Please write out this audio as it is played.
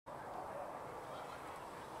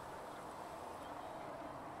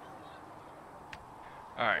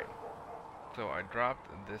Alright, so I dropped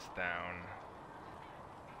this down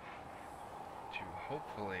to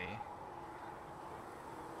hopefully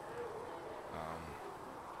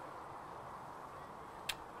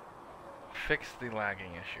fix the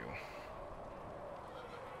lagging issue.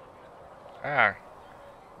 Ah!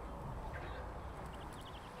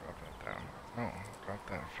 Drop that down. No, drop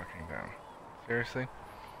that fucking down. Seriously?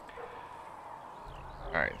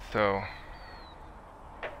 Alright, so...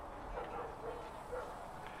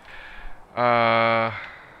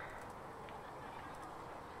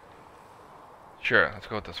 Sure, let's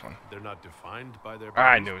go with this one. They're not defined by their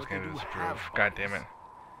I bodies, knew it was but going they to do disapprove. have God bodies. damn it.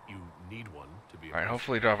 You need one to be a Alright, person.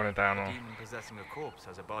 hopefully dropping it down A will... demon possessing a corpse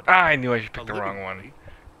has a body. Ah, I knew I should pick A the living wrong one. body.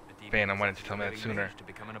 A demon Bane, I wanted to possesses tell a me that living sooner. mage to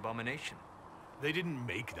become an abomination. They didn't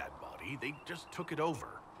make that body. They just took it over.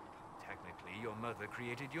 Technically, your mother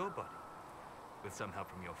created your body. With some help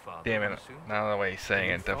from your father, Damn I it. assume? Now the way he's saying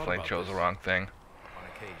Have it, you thought definitely about chose the this? wrong thing. On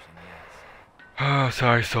occasion, yes. Oh,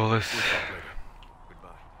 sorry, Solus. We'll talk later. Goodbye.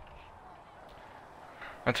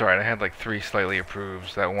 That's alright, I had like 3 slightly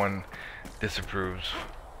approves. That one disapproves.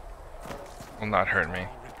 Will not hurt me.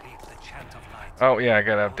 Oh yeah, I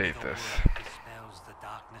gotta update this.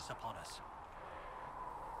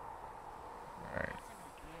 Alright.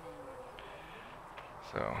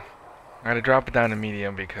 So, I had to drop it down to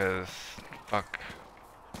medium because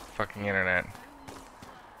fucking internet.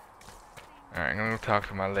 Alright, I'm gonna go talk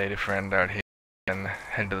to my lady friend out here and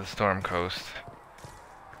head to the Storm Coast.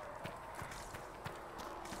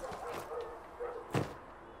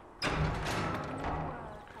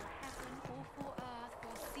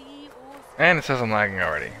 And it says I'm lagging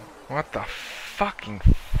already. What the fucking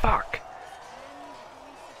fuck?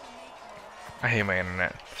 I hate my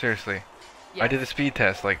internet. Seriously. Yes. I did a speed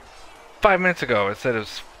test like 5 minutes ago. It said it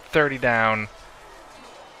was 30 down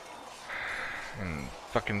and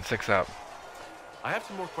fucking 6 up. I have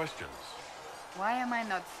some more questions. Why am I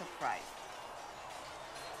not surprised?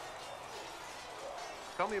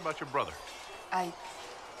 Tell me about your brother. I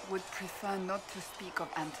would prefer not to speak of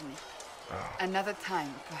Anthony. Oh, Another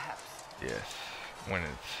time, perhaps. yes. When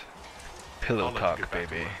it's pillow I'll let you talk, get back to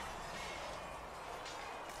baby. work.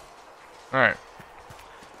 Alright.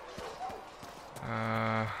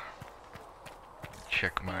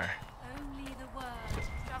 Check my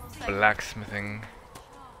blacksmithing.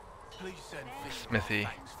 Please send Smithy.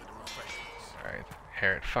 Alright.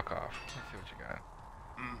 Harriet, fuck off. Let's see what you got.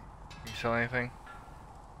 You sell anything?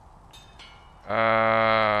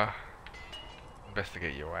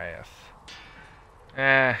 Investigate your ass.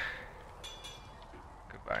 Eh.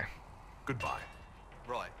 Goodbye. Goodbye.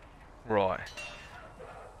 Right. Right.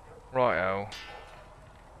 Righto.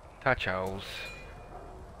 Tachos.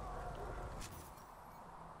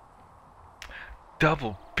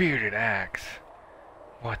 Double bearded axe.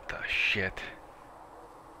 What the shit?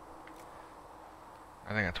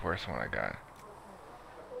 I think that's worse than what I got.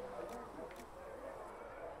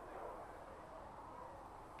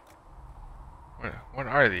 What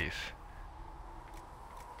are these?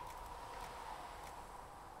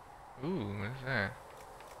 Ooh, what is that?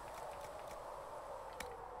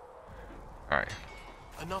 Alright.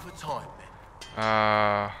 Another time,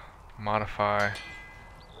 then. Modify.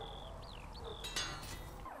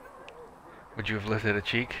 Would you have lifted a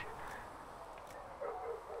cheek?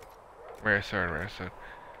 Rare sword, rare sword.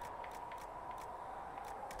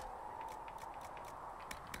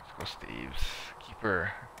 Let's go Steve's.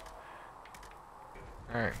 Keeper.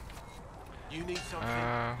 Alright. You need something?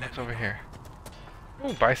 What's over here?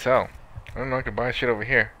 Ooh, buy sell. I don't know I can buy shit over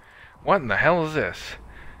here. What in the hell is this?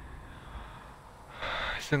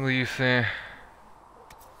 Single use there.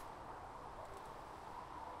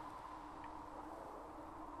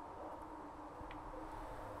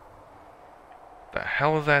 The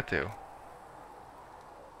hell does that do?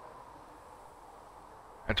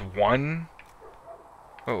 That's 1?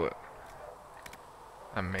 Oh,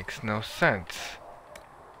 that makes no sense.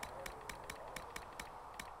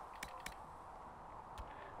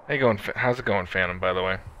 How you going? How's it going, Phantom? By the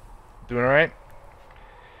way, doing all right?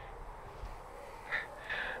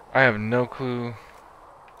 I have no clue.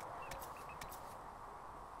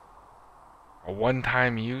 A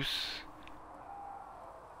one-time use.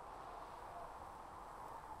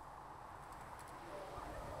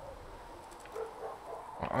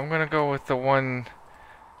 Well, I'm gonna go with the one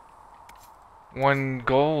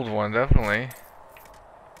gold one, definitely.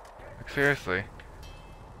 Like, seriously.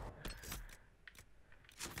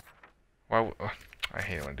 Why? I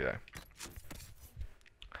hate it when I do that.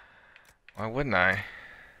 Why wouldn't I?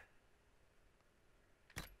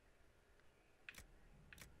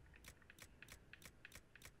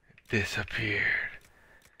 It disappeared.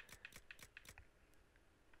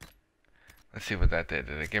 Let's see what that did.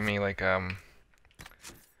 Did it give me like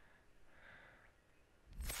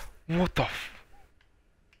what the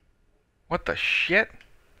what the shit?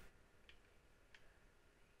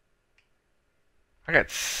 I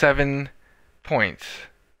got 7 points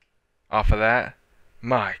off of that.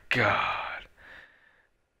 My God.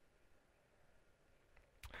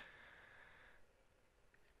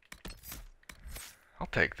 I'll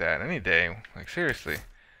take that any day. Like seriously.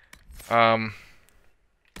 Oh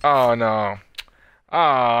no. Oh,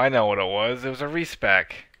 I know what it was. It was a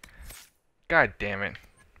respec. God damn it.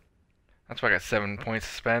 That's why I got 7 points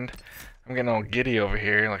to spend. I'm getting all giddy over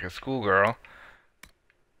here like a schoolgirl.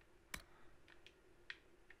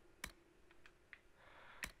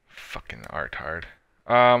 Fucking artard.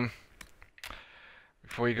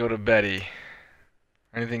 Before you go to Betty,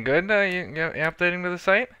 anything good you updating to the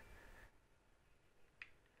site?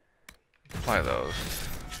 Apply those.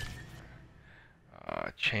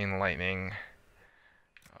 Chain lightning.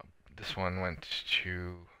 This one went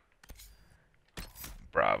to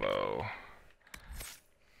Bravo.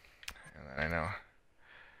 And then I know.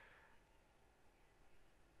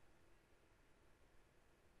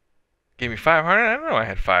 Gave me 500? I didn't know I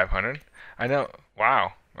had 500. I know.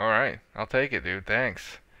 Wow. Alright. I'll take it, dude.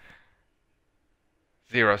 Thanks.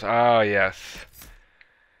 Zeros. Oh, yes.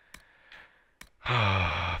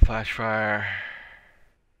 Flash fire.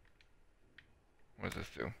 What does this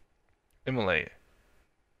do? Immolate.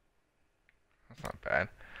 That's not bad.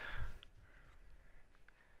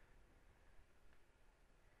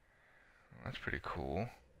 That's pretty cool.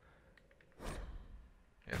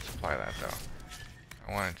 Yeah, let's apply that though.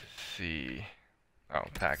 I wanted to see. Oh,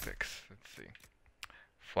 tactics. Let's see.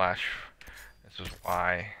 Flash. This was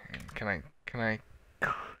Y. And can I? Can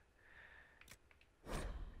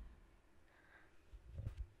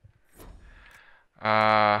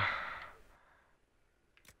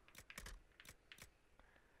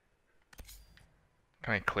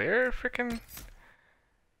I clear frickin'?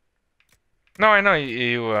 No, I know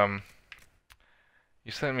you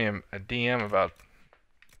sent me a DM about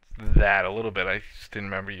that a little bit. I just didn't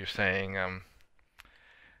remember you saying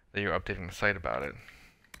that you were updating the site about it.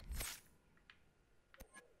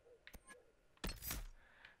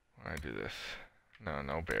 Why do I do this?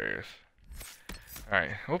 No barriers.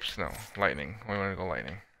 Alright, oops, no. Lightning. We want to go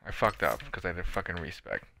lightning. I fucked up because I did fucking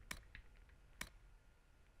respec.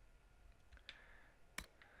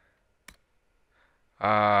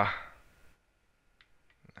 No.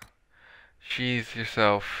 She's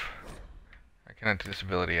yourself. I cannot do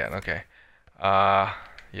disability yet. Okay.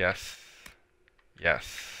 Yes.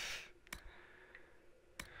 Yes.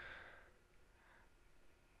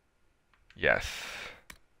 Yes.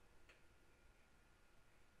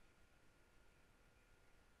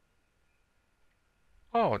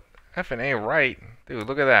 Oh, F and A right. Dude,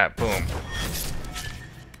 look at that. Boom.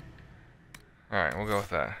 Alright, we'll go with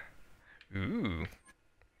that. Ooh.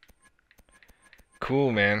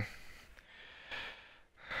 Cool, man.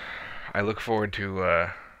 I look forward to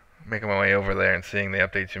making my way over there and seeing the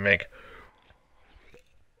updates you make.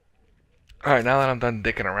 Alright, now that I'm done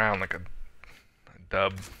dicking around like a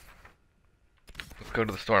dub, let's go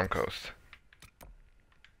to the Storm Coast.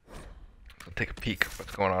 Let's take a peek at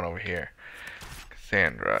what's going on over here.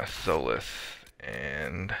 Cassandra, Solus,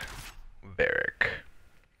 and Varric.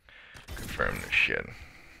 Confirm this shit.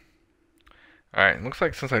 Alright, looks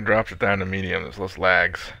like since I dropped it down to medium, there's less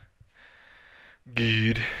lags.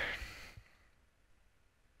 Good.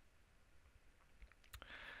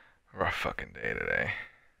 Rough fucking day today.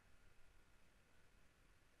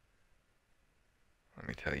 Let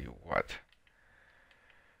me tell you what.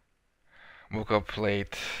 Woke up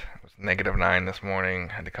late. It was -9 this morning.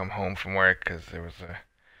 Had to come home from work because there was a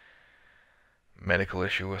medical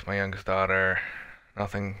issue with my youngest daughter.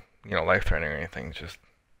 Nothing, you know, life-threatening or anything. Just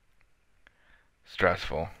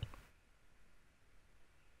stressful.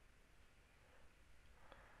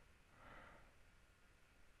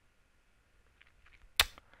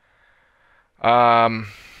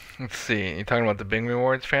 Let's see. You talking about the Bing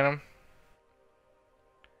rewards, Phantom?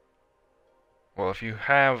 Well, if you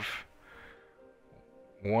have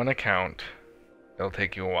one account, it'll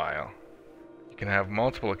take you a while. You can have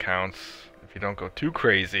multiple accounts if you don't go too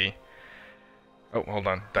crazy. Oh, hold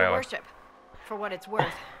on. Your Dialogue. worship, for what it's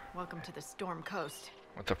worth, welcome to the Storm Coast.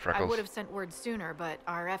 What's up, I Freckles? would have sent word sooner, but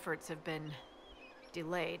our efforts have been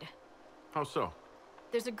delayed. How so?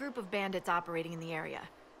 There's a group of bandits operating in the area.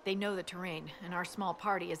 They know the terrain, and our small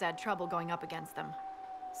party has had trouble going up against them.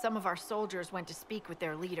 Some of our soldiers went to speak with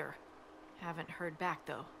their leader. Haven't heard back,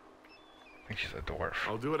 though. I think she's a dwarf.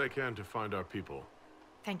 I'll do what I can to find our people.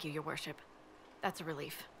 Thank you, your worship. That's a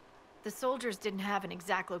relief. The soldiers didn't have an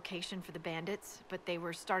exact location for the bandits, but they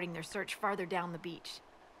were starting their search farther down the beach.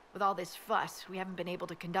 With all this fuss, we haven't been able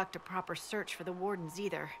to conduct a proper search for the wardens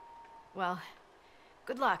either. Well,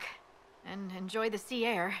 good luck, and enjoy the sea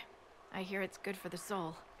air. I hear it's good for the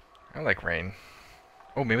soul. I like rain.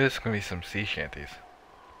 Oh, maybe there's gonna be some sea shanties.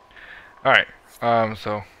 Alright,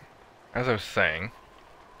 so, as I was saying...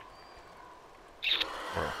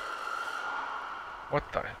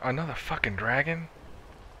 What the? Another fucking dragon?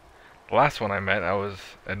 The last one I met, I was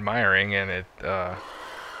admiring, and it,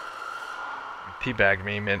 teabagged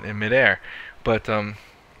me in midair. But,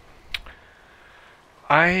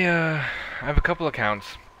 I have a couple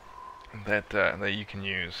accounts that you can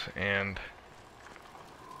use, and,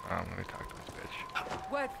 let me talk to this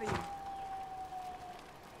bitch. Word for you.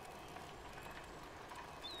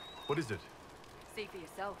 What is it? See for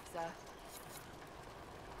yourself, sir.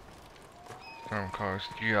 Storm Coast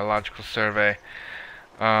Geological Survey.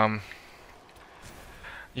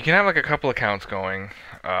 You can have like a couple accounts going.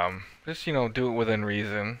 Just, you know, do it within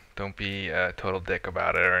reason. Don't be a total dick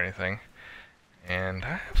about it or anything. And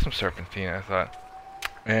I have some serpentine, I thought.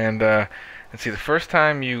 And let's see, the first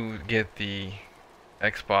time you get the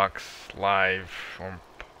Xbox Live or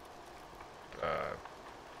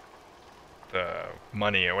the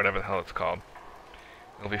money or whatever the hell it's called,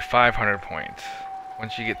 it'll be 500 points.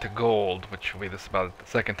 Once you get to gold, which will be this about the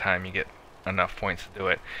second time you get enough points to do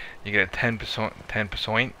it, you get a 10%,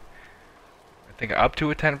 I think up to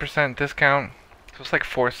a 10% discount. So it's like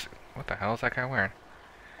what the hell is that guy wearing?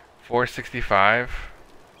 465.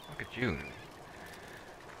 Look at you.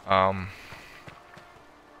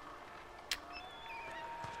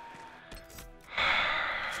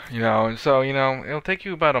 You know, and so, you know, it'll take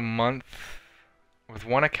you about a month. With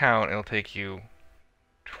one account, it'll take you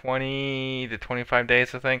 20 to 25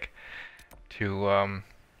 days, I think, to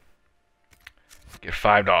get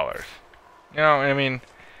 $5. You know, I mean,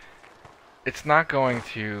 it's not going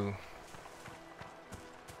to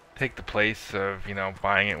take the place of, you know,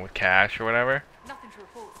 buying it with cash or whatever. Nothing to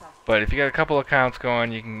report, sir. But if you got a couple accounts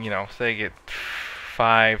going, you can, you know, say get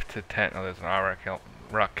 5 to 10. Oh, there's an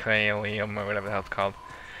Arachelium or whatever the hell it's called.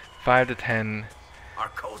 5 to 10. Our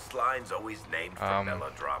coastline's always named for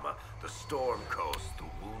melodrama. The Storm Coast, the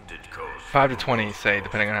Wounded Coast. 5 to 20, say,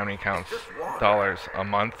 depending on how many accounts, dollars a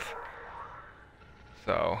month.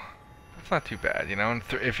 So, that's not too bad, you know. And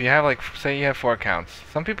if you have, like, say you have 4 accounts,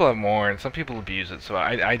 some people have more and some people abuse it, so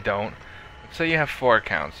I don't. But say you have 4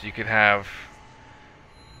 accounts, you could have,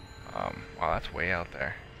 wow, that's way out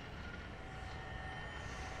there.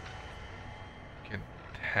 You could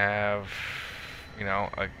have, you know,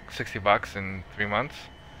 $60 in 3 months.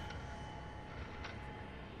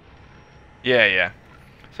 Yeah.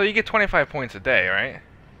 So you get 25 points a day, right?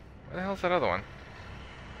 Where the hell's that other one?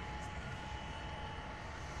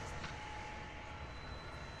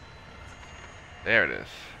 There it is.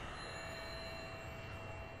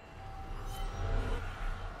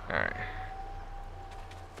 Alright.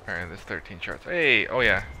 Alright, there's 13 charts. Hey! Oh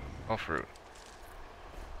yeah. All fruit.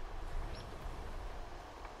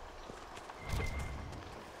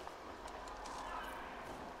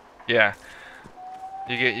 Yeah.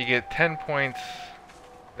 You get 10 points.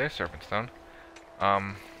 There's Serpentstone.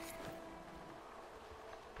 The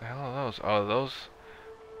hell are those? Oh, those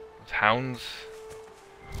hounds.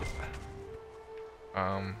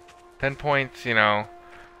 10 points, you know,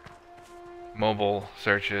 mobile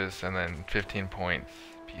searches, and then 15 points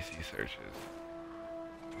PC searches.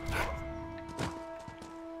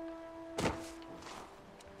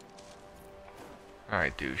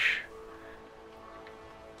 Alright, douche.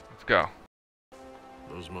 Let's go.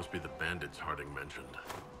 Those must be the bandits Harding mentioned.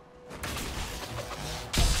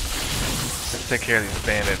 Let's take care of these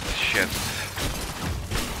bandits. Shit.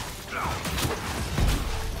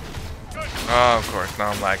 Oh, of course. Now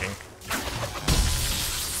I'm lagging.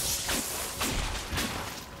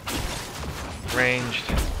 Ranged.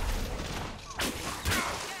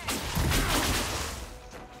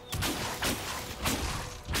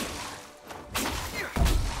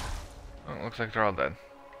 Oh, looks like they're all dead.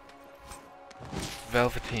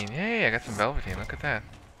 Velveteen. Yay, I got some Velveteen. Look at that.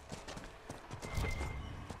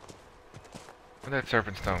 Where'd that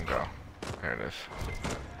Serpentstone go? There it is.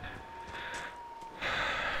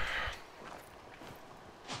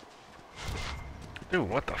 Dude,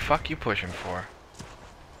 what the fuck you pushing for?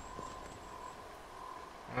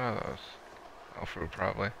 What are those? Fruit,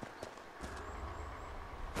 probably.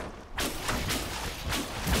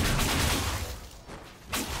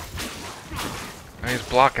 Oh, he's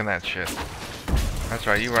blocking that shit. That's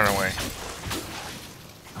right, you run away.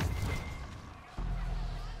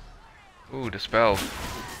 Ooh, dispelled.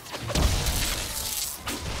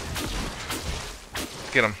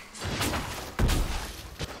 Let's get him.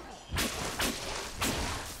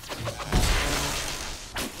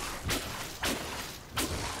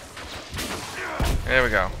 There we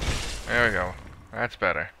go. There we go. That's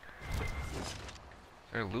better. Is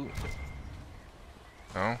there loot?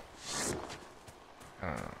 No?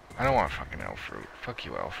 I don't want fucking elf fruit. Fuck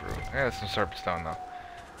you, elf fruit. Yeah, there's some serpent stone though.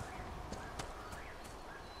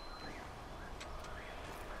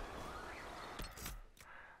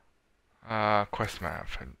 Quest map.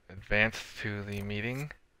 Advance to the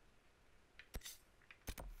meeting.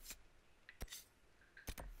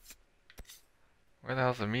 Where the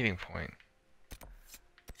hell's the meeting point?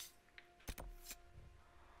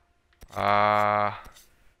 I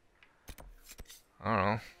don't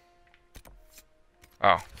know.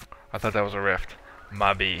 Oh, I thought that was a rift.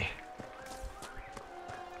 Mobby.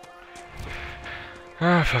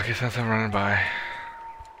 Ah, fuck it, since I'm running by.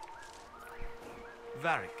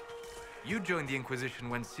 Varric, you joined the Inquisition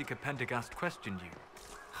when Seeker Pendergast questioned you.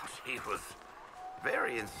 He was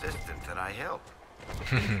very insistent that I help.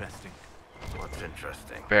 Interesting. What's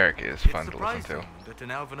interesting? Barrack is fun It's to listen to. surprising that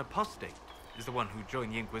an elven apostate is the one who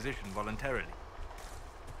joined the Inquisition voluntarily.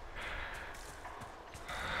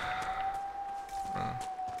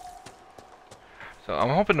 So I'm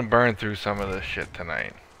hoping to burn through some of this shit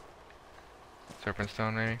tonight. Serpent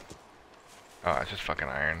stone, maybe? Oh, it's just fucking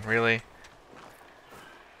iron. Really?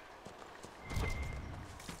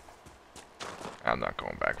 I'm not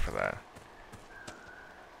going back for that.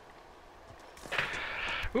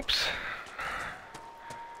 Oops.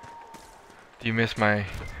 Do you miss my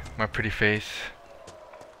pretty face?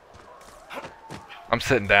 I'm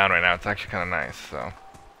sitting down right now. It's actually kind of nice, so.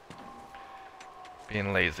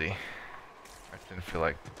 Being lazy. I just didn't feel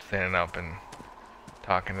like standing up and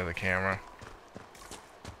talking to the camera.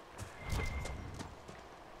 There's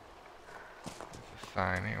a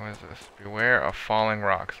sign here. What is this? Beware of falling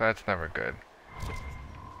rocks. That's never good.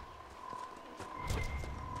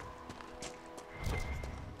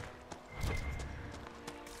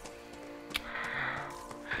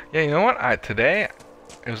 Yeah, you know what? Today,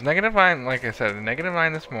 it was -9, like I said,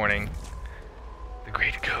 -9 this morning. The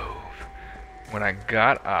Great Cove. When I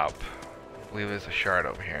got up, I believe there's a shard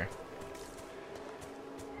over here.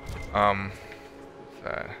 What's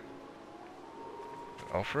that?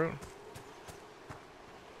 Elf fruit?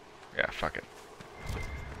 Yeah, fuck it.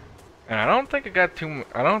 And I don't think it got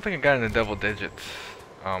I don't think it got into double digits.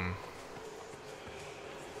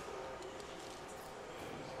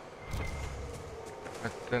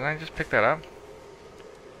 But didn't I just pick that up?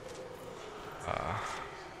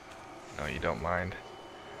 No, you don't mind.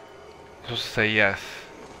 You're supposed to say yes.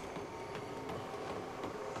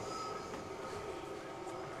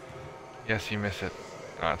 Yes, you miss it.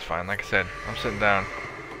 Oh, it's fine. Like I said, I'm sitting down.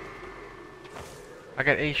 I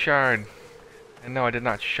got a shard. And no, I did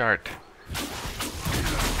not shart.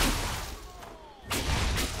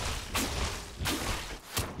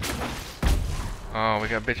 Oh, we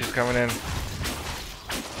got bitches coming in.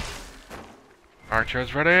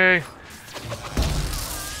 Archers ready!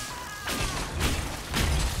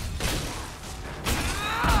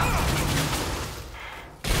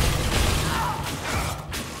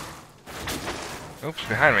 Oops,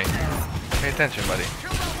 behind me. Pay attention, buddy.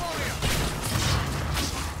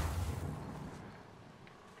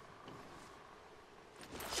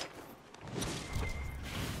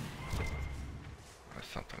 There's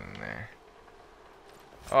something in there.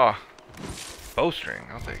 Oh, bowstring.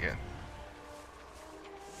 I'll take it.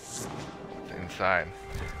 It's inside.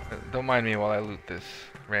 Don't mind me while I loot this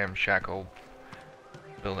ramshackle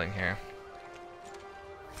building here.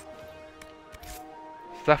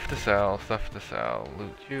 Stuff to sell, stuff to sell.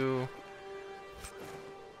 Loot you.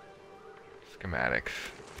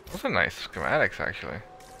 Schematics. Those are nice schematics, actually.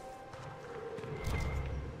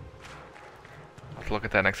 I'll have to look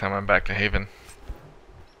at that next time I'm back to Haven.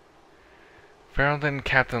 Ferelden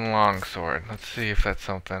Captain Longsword. Let's see if that's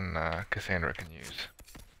something Cassandra can use.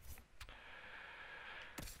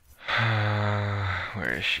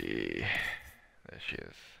 Where is she? There she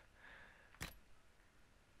is.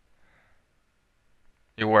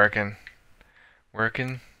 You working?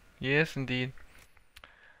 Working? Yes, indeed.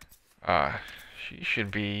 She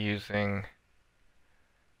should be using...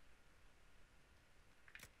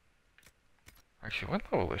 Actually, what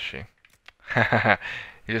level is she?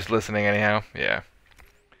 You're just listening anyhow? Yeah.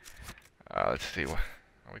 Let's see. What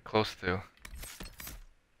are we close to?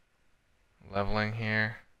 Leveling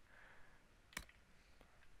here.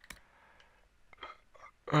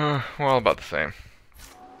 Well, about the same.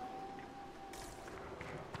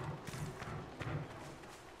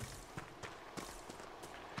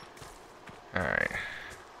 Alright.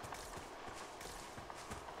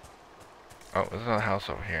 Oh, there's another house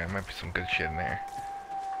over here. There might be some good shit in there.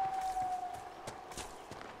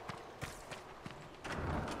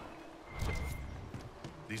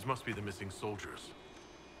 These must be the missing soldiers.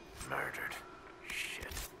 Murdered.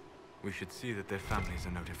 Shit. We should see that their families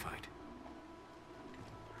are notified.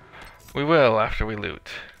 We will after we loot.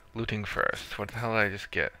 Looting first. What the hell did I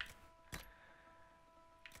just get?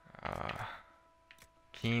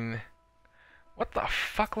 Keen. What the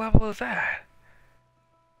fuck level is that?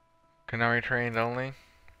 Canary trained only?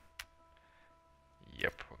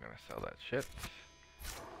 Yep, we're gonna sell that shit.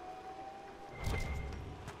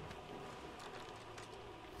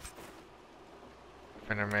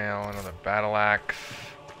 Fender mail, another battle axe.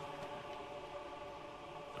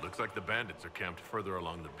 It looks like the bandits are camped further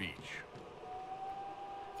along the beach.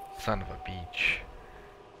 Son of a beach.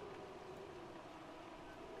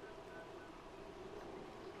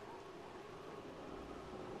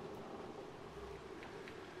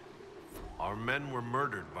 Our men were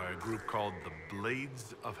murdered by a group called the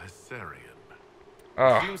Blades of Hessarian.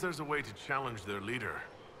 Oh, Seems there's a way to challenge their leader.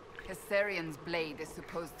 Hessarian's blade is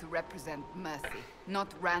supposed to represent mercy,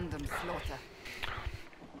 not random slaughter.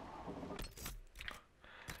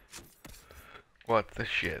 what the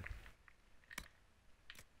shit?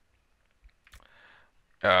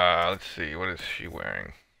 Let's see, what is she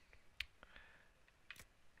wearing?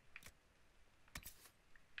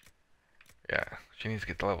 Yeah, she needs to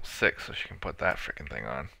get to level 6 so she can put that freaking thing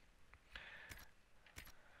on.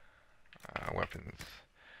 Weapons.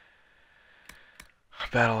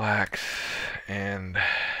 Battle axe and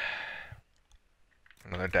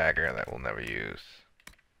another dagger that we'll never use.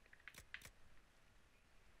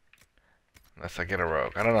 Unless I get a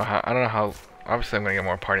rogue. I don't know how obviously I'm gonna get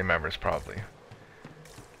more party members probably.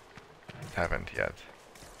 Haven't yet.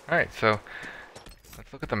 Alright, so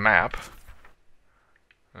let's look at the map.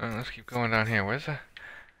 Let's keep going down here. Where's the...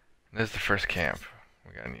 There's the first camp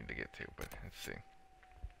we gotta need to get to, but let's see.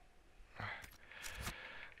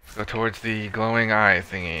 Let's go towards the glowing eye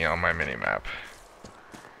thingy on my mini-map.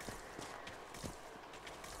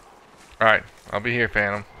 Alright, I'll be here,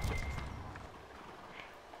 Phantom.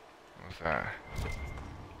 What's that?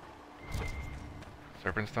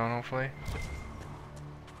 Serpent stone, hopefully?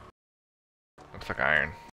 Looks like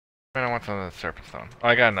iron. I want some of the serpent stone. Oh,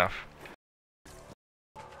 I got enough.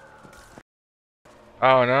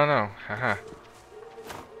 Oh, no, no. Haha.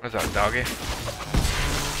 What's up, doggy?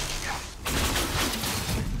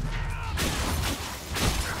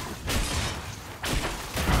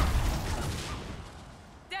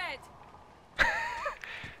 Dead!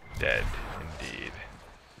 Dead, indeed.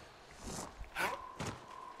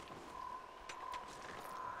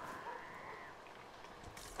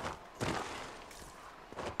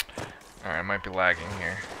 Alright, I might be lagging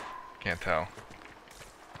here. Can't tell.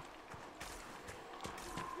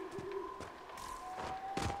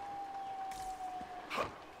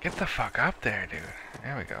 Get the fuck up there, dude.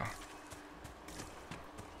 There we go.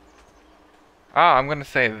 Oh, I'm gonna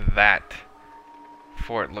say that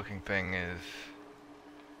fort looking thing is...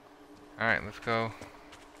 Alright, let's go.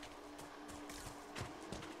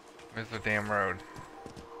 Where's the damn road?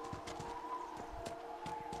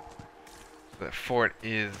 So that fort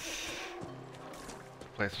is the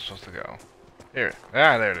place we're supposed to go. Here.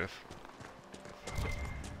 Ah, there it is.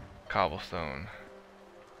 Cobblestone.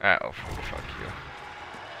 Ah, oh, fuck you.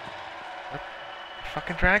 What?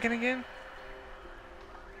 Fucking dragon again?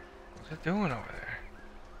 What's it doing over there?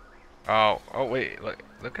 Oh wait,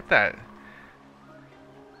 look at that.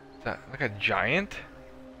 Is that like a giant?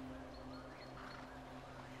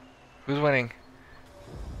 Who's winning?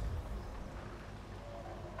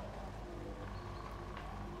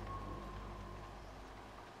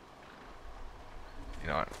 You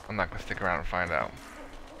know what? I'm not gonna stick around and find out.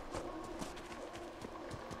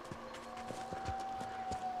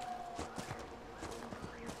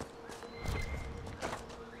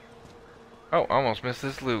 Oh, almost missed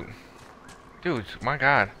this loot. Dude, my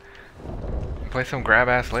god. I'll play some grab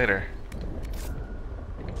ass later.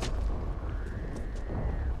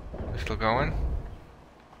 We still going?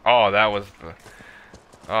 Oh, that was the...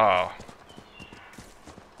 Oh.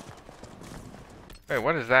 Wait,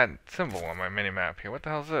 what is that symbol on my mini-map here? What the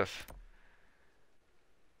hell is this?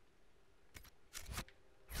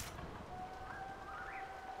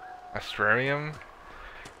 Astrarium?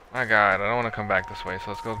 My god, I don't want to come back this way,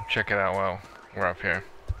 so let's go check it out while we're up here.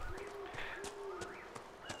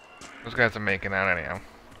 Those guys are making out anyhow.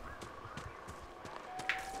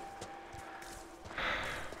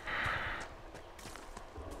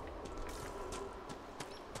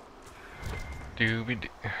 Doobie-doo.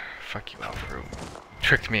 Fuck you, Alfred.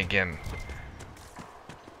 Tricked me again.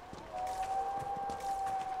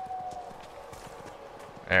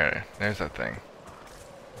 There's that thing.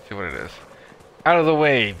 Let's see what it is. Out of the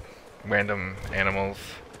way, random animals.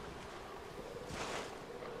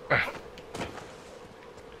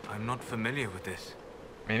 I'm not familiar with this.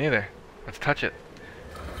 Me neither. Let's touch it.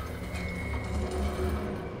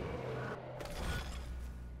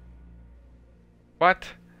 What?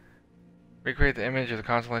 Recreate the image of the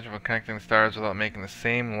constellation of connecting the stars without making the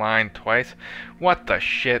same line twice? What the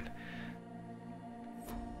shit?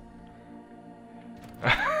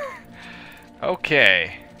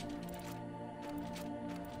 Okay.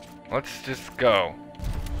 Let's just go.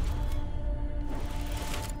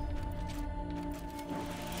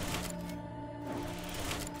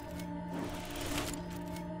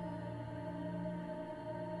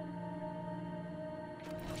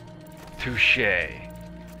 Touché.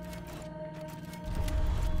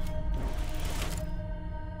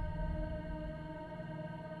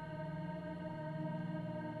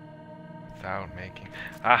 Without making...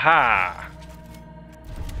 Aha!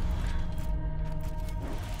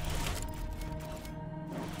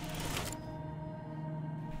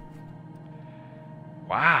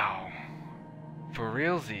 Wow. For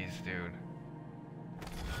realsies, dude.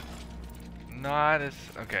 Not as...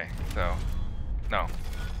 Okay, so... No.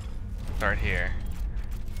 Start here.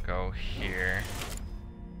 Go here.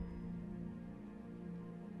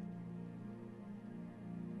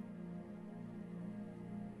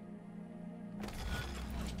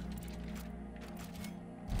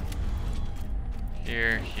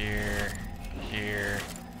 Here, here, here,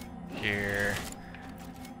 here,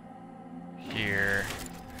 here,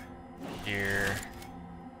 here,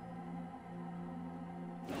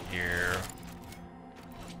 here.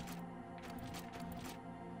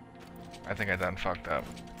 I think I done fucked up.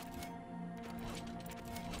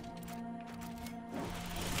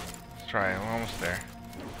 Let's try it. We're almost there.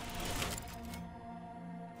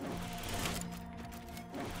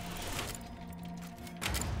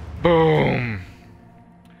 Boom!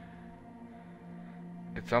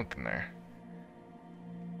 Did something there.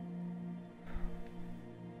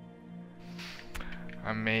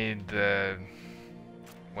 I made the...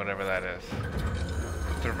 whatever that is.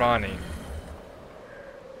 Servani.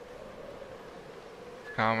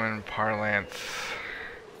 Common parlance.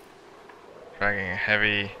 Dragging a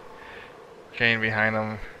heavy chain behind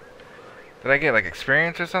them. Did I get like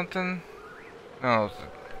experience or something? No, it was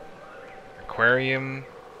aquarium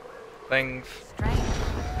things.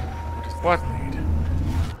 What?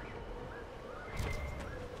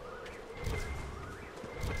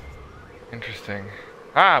 Interesting.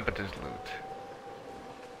 Ah, but there's loot.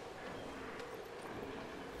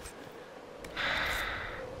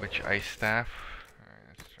 Which ice staff?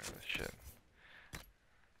 Alright, let's try this shit.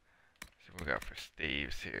 See what we got for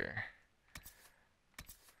staves here.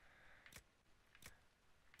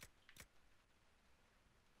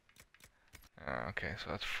 Okay, so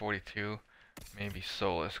that's 42. Maybe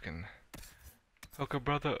Solus can hook a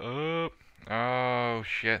brother up. Oh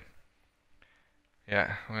shit.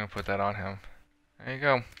 Yeah, we're gonna put that on him. There you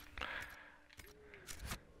go.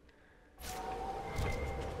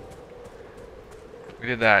 We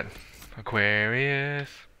did that. Aquarius.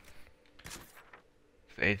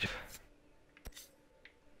 It's ages.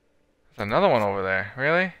 There's another one over there.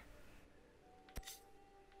 Really?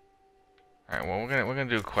 Alright, well we're gonna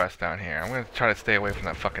do a quest down here. I'm gonna try to stay away from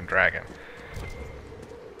that fucking dragon.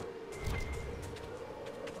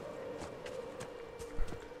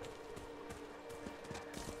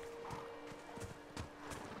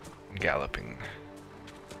 Galloping.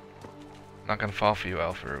 Not gonna fall for you,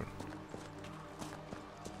 Alpharoot.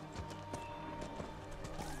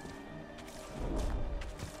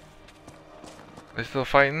 They still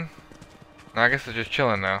fighting? No, I guess they're just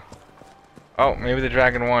chilling now. Oh, maybe the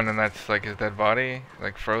dragon won and that's like his dead body,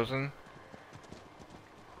 like frozen.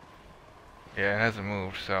 Yeah, it hasn't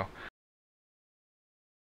moved, so.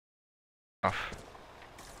 Off.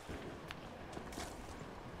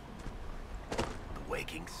 The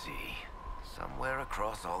waking sea. Somewhere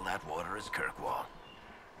across all that water is Kirkwall.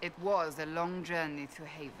 It was a long journey to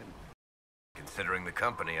Haven. Considering the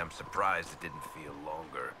company, I'm surprised it didn't feel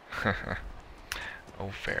longer.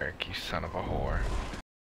 Oh, Ferric, you son of a whore.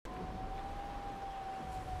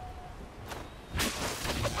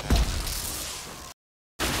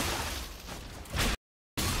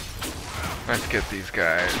 Let's get these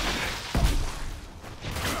guys.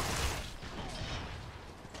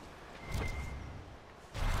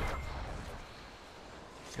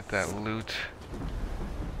 Get that loot.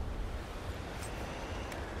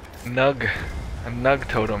 Nug. A nug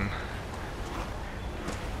totem.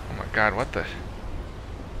 Oh my god, what the?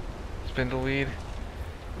 Spindleweed.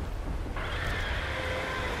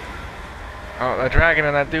 Oh, that dragon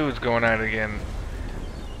and that dude's going at it again.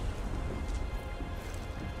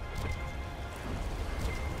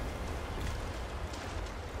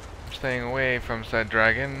 Staying away from said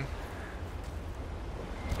dragon.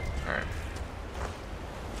 Alright.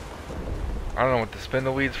 I don't know what the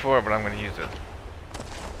spindleweed's for, but I'm gonna use it.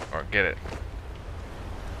 Or get it.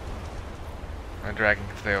 My dragon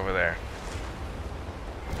can stay over there.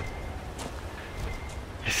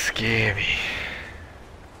 You scare me.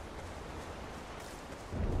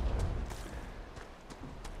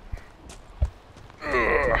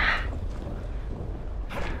 Ugh.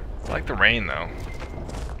 I like the rain though.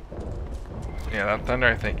 Yeah, that thunder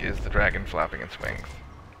I think is the dragon flapping its wings.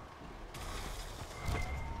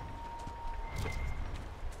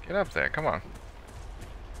 Get up there, come on.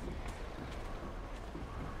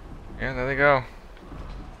 Yeah, there they go.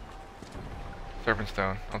 Serpent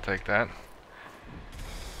stone, I'll take that.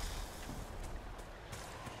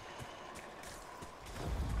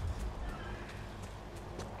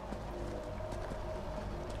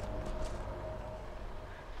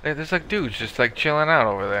 Hey, there's like dudes just like chilling out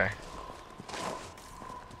over there.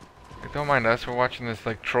 Like, don't mind us, we're watching this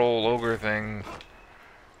like troll ogre thing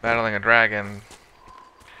battling a dragon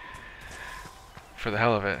for the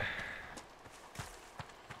hell of it.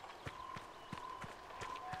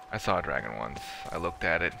 I saw a dragon once. I looked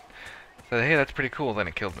at it, said, hey, that's pretty cool, then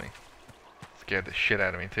it killed me. Scared the shit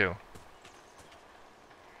out of me too.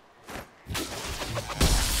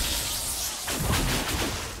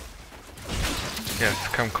 Yes,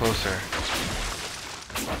 come closer.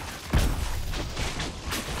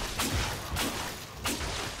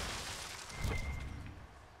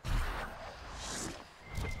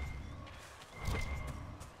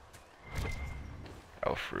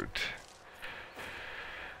 Elf fruit.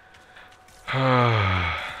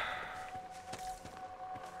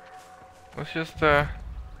 Let's just say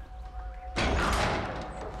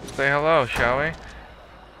hello, shall we?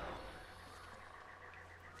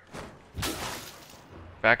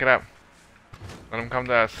 Back it up. Let him come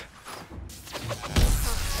to us.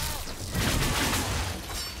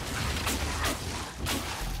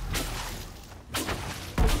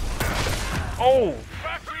 Oh!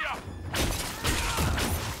 Back me up!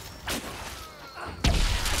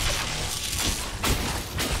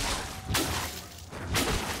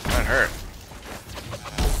 That hurt.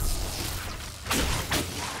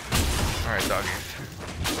 Alright, doggies.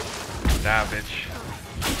 Die, bitch.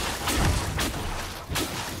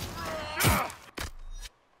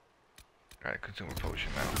 Alright, consumer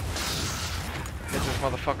potion now. Get this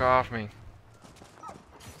motherfucker off me.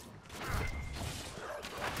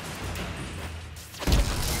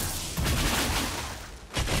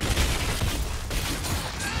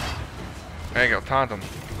 There you go, taunt him.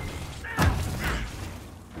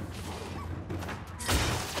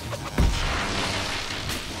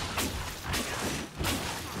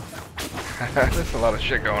 There's a lot of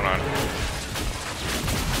shit going on.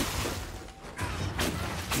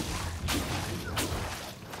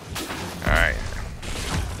 Alright.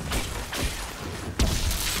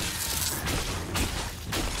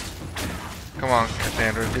 Come on,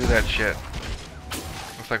 Cassandra, do that shit.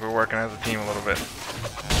 Looks like we're working as a team a little bit.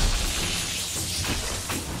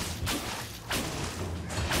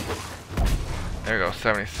 There we go,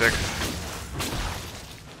 76.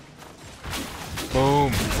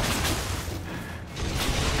 Boom.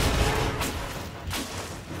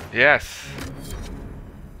 Yes.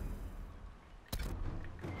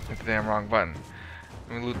 Hit the damn wrong button.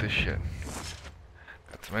 Let me loot this shit.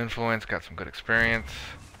 Got some influence, got some good experience.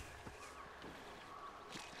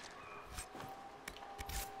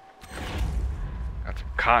 Got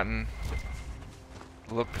some cotton.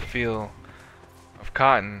 The look, the feel of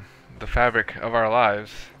cotton. The fabric of our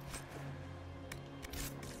lives.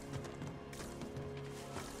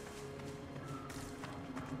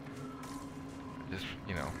 Just,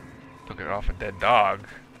 you know, took it off a dead dog.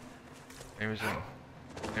 Maybe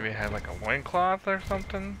it had like a loincloth or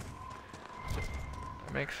something.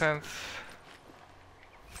 That makes sense.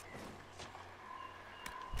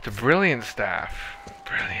 It's a brilliant staff.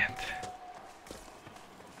 Brilliant.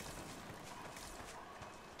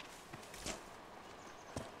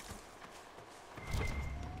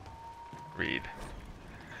 Read.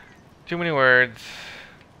 Too many words.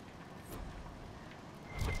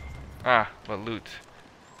 Ah, but loot.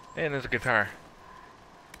 And there's a guitar.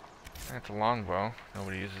 That's a longbow.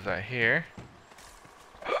 Nobody uses that here.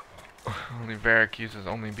 Only Varric uses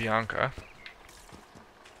only Bianca.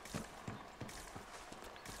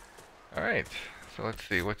 Alright. So let's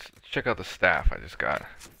see. Let's check out the staff I just got.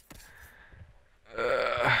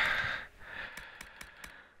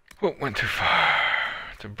 Went too far.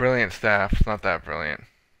 It's a brilliant staff. It's not that brilliant.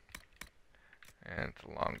 And it's a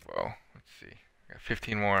longbow. Let's see. Got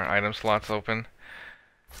 15 more item slots open.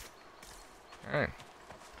 Alright.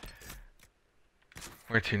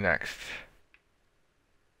 Where to next?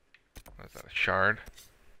 What is that, a shard?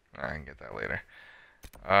 I can get that later.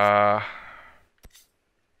 Oh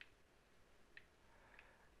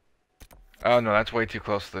no, that's way too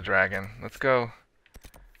close to the dragon. Let's go.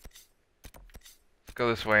 Let's go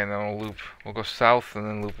this way and then we'll loop. We'll go south and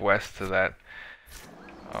then loop west to that.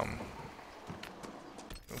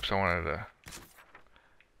 Oops, I wanted to.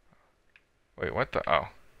 Wait, what the? Oh.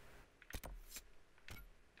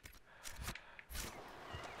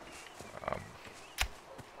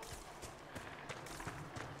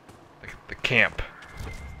 The camp.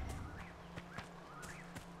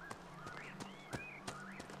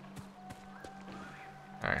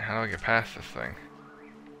 Alright, how do I get past this thing?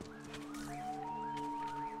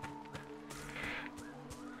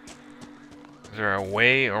 Is there a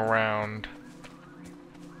way around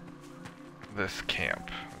this camp?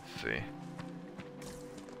 Let's see. Is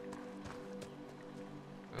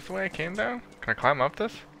this the way I came down? Can I climb up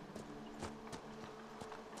this?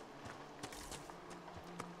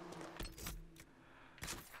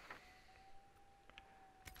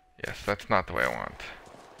 Yes, that's not the way I want.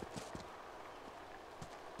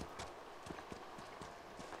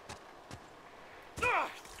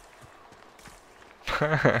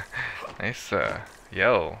 Nice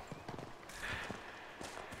yell.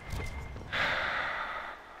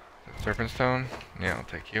 Serpent stone? Yeah, I'll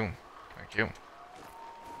take you. Thank you.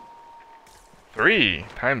 3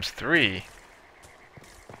 times 3.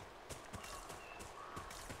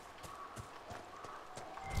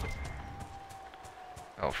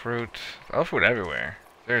 Elf fruit. Elf fruit everywhere.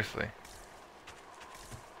 Seriously.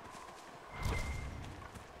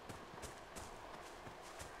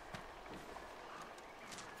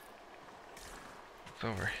 What's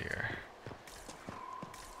over here?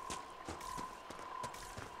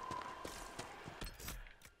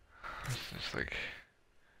 This is like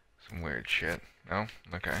some weird shit. No?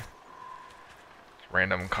 Okay. Just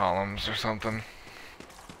random columns or something.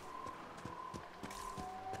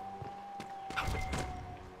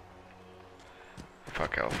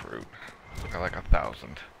 Fuck elf root. Got like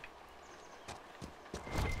 1,000.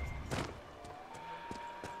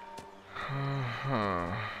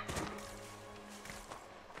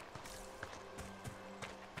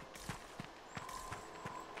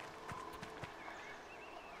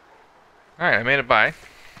 Alright, I made it by.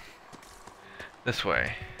 This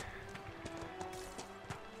way.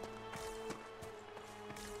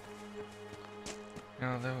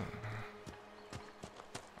 No,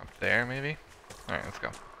 up there, maybe? Alright, let's go.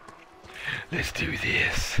 Let's do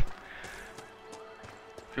this. If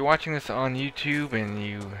you're watching this on YouTube and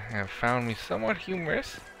you have found me somewhat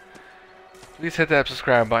humorous, please hit that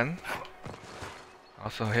subscribe button.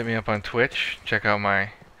 Also, hit me up on Twitch. Check out my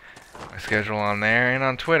schedule on there and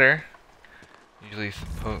on Twitter. Usually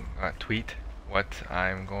tweet what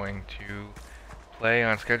I'm going to play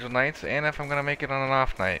on scheduled nights and if I'm going to make it on an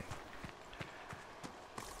off night.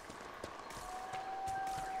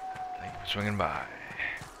 Thank you for swinging by.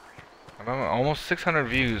 I'm almost 600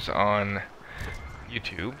 views on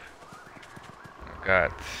YouTube. I've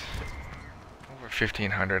got over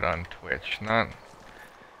 1,500 on Twitch. Not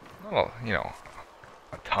you know,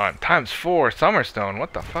 a ton. Times 4 Summerstone.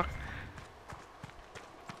 What the fuck?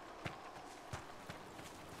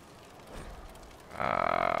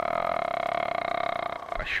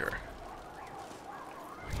 Sure.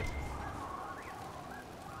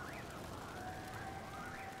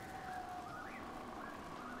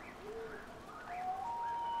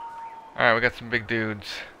 Alright, we got some big dudes.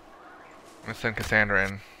 I'm gonna send Cassandra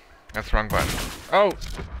in. That's the wrong button. Oh!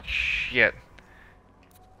 Shit.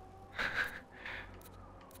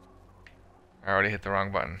 I already hit the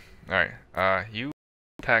wrong button. Alright, you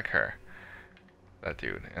attack her. That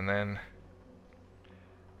dude. And then...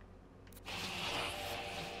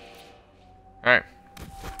 Alright.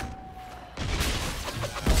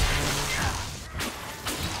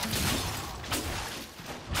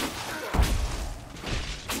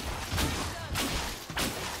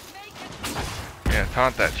 Yeah,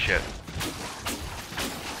 taunt that shit.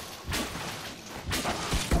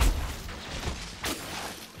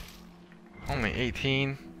 Only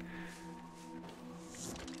 18.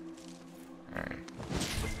 Alright.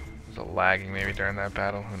 There's a lagging maybe during that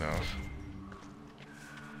battle, who knows.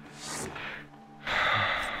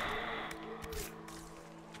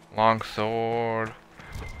 Long sword.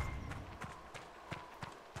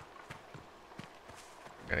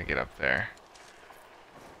 I'm gonna get up there.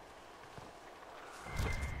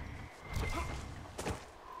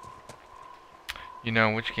 You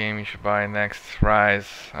know which game you should buy next. Rise.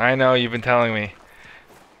 I know, you've been telling me.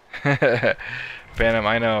 Phantom,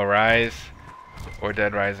 I know. Rise or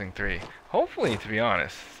Dead Rising 3. Hopefully, to be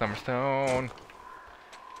honest. Summerstone.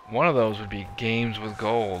 One of those would be games with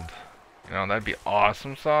gold. You know, that'd be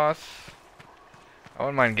awesome sauce. I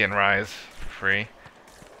wouldn't mind getting Rise for free.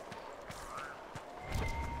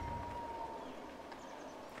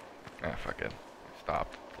 Ah, fuck it.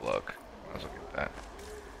 Stop. Look. Might as well get that.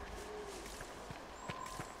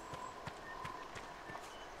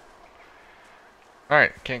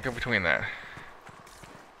 Alright, can't go between that.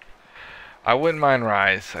 I wouldn't mind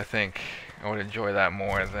Rise. I think I would enjoy that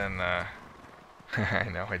more than, I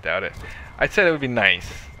know, I doubt it. I said it would be nice.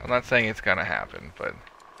 I'm not saying it's gonna happen, but...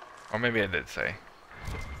 Or maybe I did say.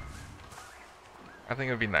 I think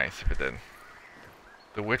it would be nice if it did.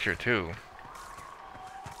 The Witcher 2.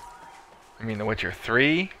 I mean, The Witcher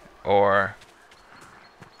 3? Or...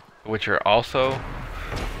 The Witcher also?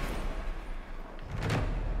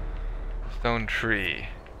 Stone Tree.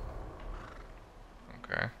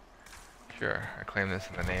 Okay. Sure, I claim this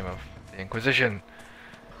in the name of the Inquisition.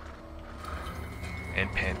 And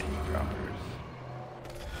panty droppers.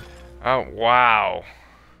 Oh, wow.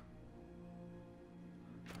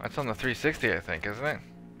 That's on the 360, I think, isn't it?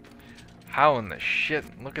 How in the shit?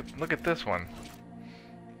 Look at this one.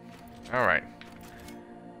 Alright.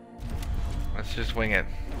 Let's just wing it.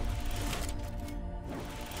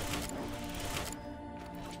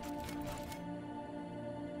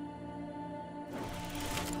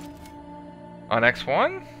 On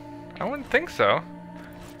X1? I wouldn't think so.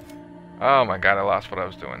 Oh my god, I lost what I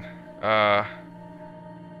was doing.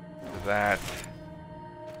 That.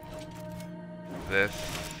 This.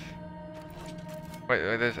 Wait,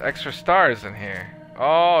 there's extra stars in here.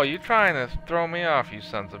 Oh, you trying to throw me off, you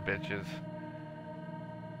sons of bitches.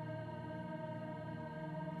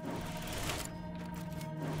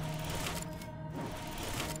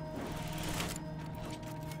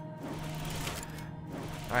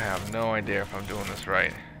 I have no idea if I'm doing this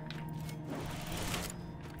right.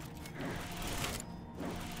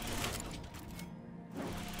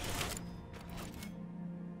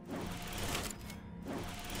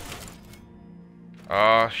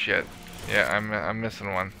 Oh shit. Yeah, I'm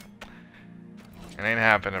missing one. It ain't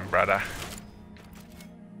happening, brother.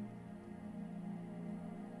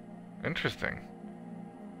 Interesting.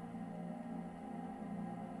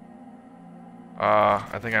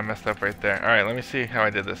 I think I messed up right there. Alright, let me see how I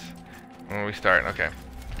did this. When we start, okay.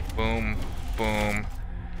 Boom, boom.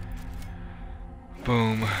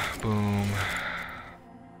 Boom, boom.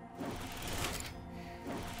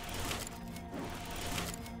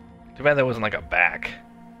 Too bad that wasn't like a back.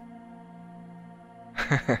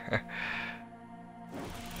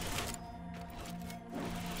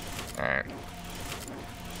 Alright.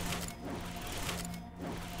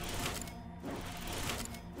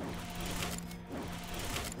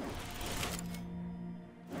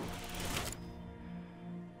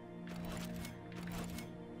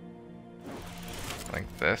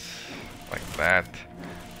 Like this, like that,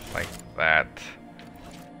 like that,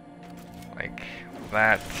 like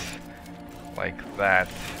that, like that.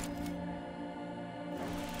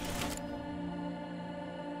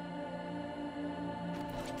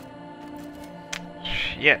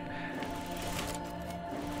 Shit.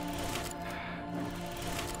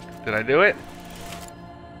 Did I do it?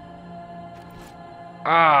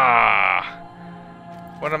 Ah!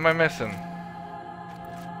 What am I missing?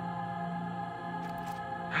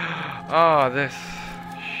 Oh, this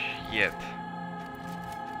shit.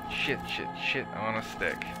 Shit on a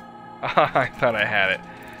stick. I thought I had it.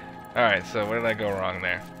 Alright, so where did I go wrong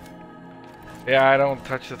there? Yeah, I don't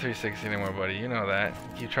touch the 360 anymore, buddy. You know that.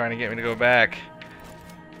 You keep trying to get me to go back.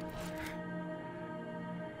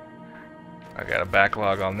 I got a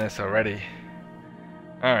backlog on this already.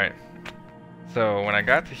 Alright. So when I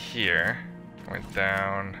got to here, went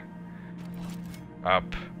down, up.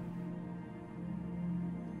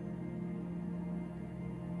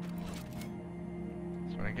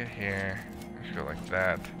 So when I get here, I should go like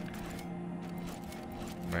that.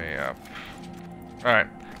 Way up. Alright,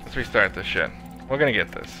 let's restart this shit. We're gonna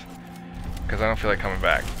get this. Because I don't feel like coming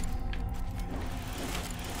back.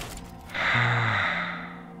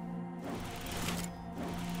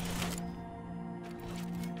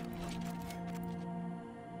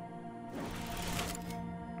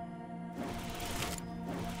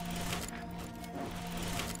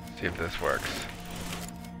 See if this works.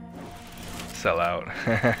 Sell out.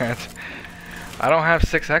 I don't have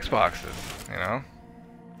 6 Xboxes, you know?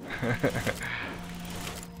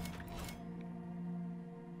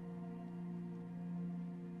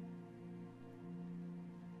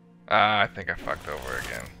 Ah, I think I fucked over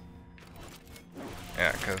again.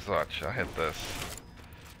 Yeah, because watch, I'll hit this.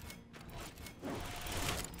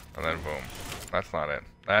 And then boom. That's not it.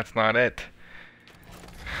 That's not it.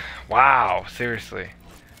 Wow, seriously.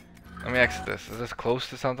 Let me exit this. Is this close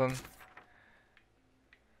to something?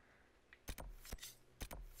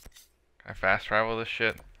 Can I fast travel this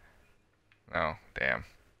shit? No, damn.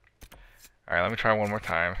 Alright, let me try one more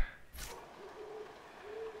time.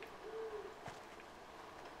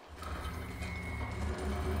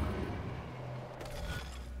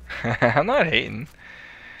 I'm not hating.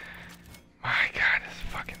 My god, this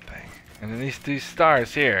fucking thing. And then these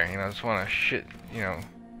stars here, you know, just want to shit, you know,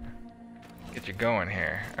 get you going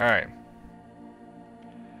here. Alright.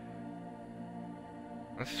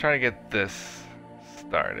 Let's try to get this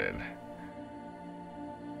started.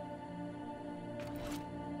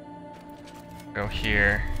 Go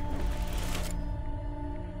here.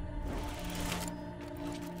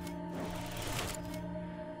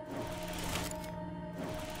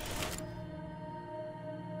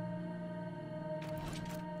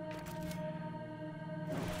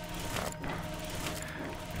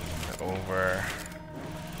 Over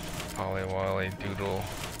Polly Wally Doodle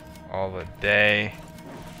all the day.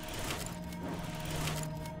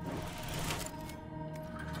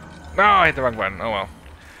 No, I hit the wrong button. Oh well.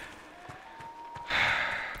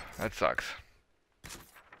 That sucks.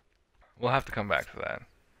 We'll have to come back to that.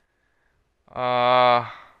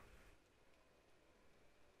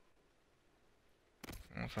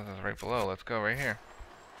 Since it's right below, let's go right here.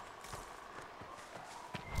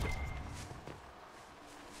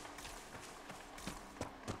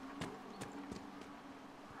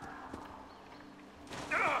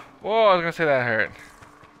 Whoa, I was gonna say that hurt.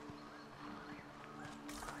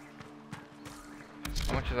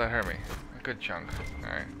 How much does that hurt me? A good chunk.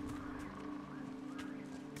 Alright.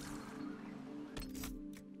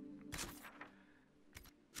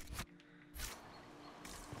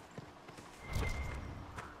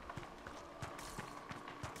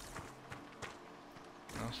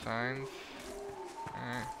 No signs.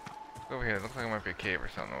 Alright. Let's go over here. It looks like it might be a cave or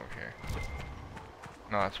something over here.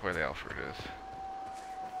 No, that's where the elf fruit is.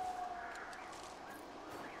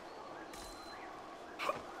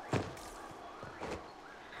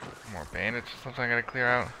 More bandits or something I gotta clear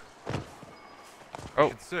out. Oh!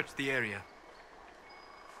 Should search the area.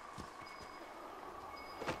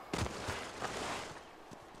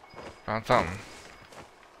 Found something.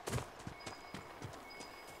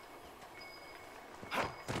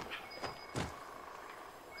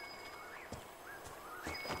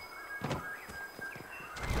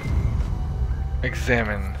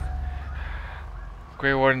 Examine.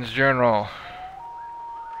 Grey Warden's journal.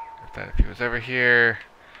 If he was ever here.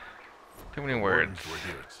 Too many words. Wardens were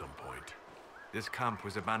here at some point. This camp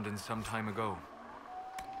was abandoned some time ago.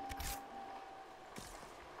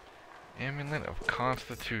 Amulet of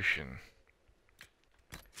Constitution.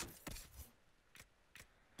 What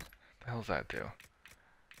the hell's that do?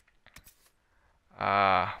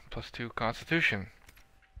 +2 Constitution.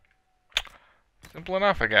 Simple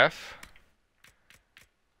enough, I guess.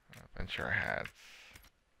 Adventure hats.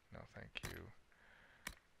 No, thank you.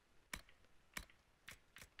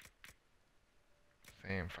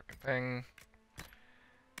 Same fucking thing.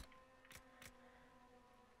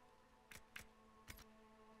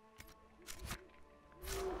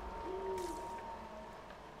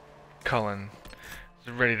 Cullen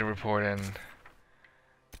is ready to report in. Let's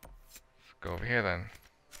go over here then.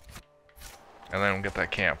 And then we'll get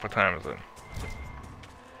that camp. What time is it?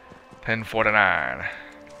 10:49.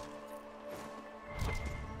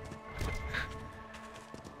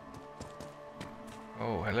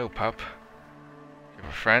 Oh, hello, pup. You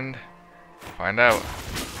have a friend? Find out.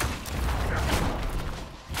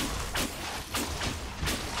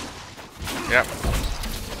 Yep.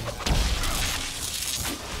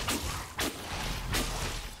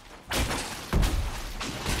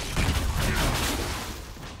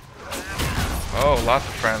 Oh, lots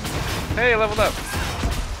of friends. Hey, leveled up.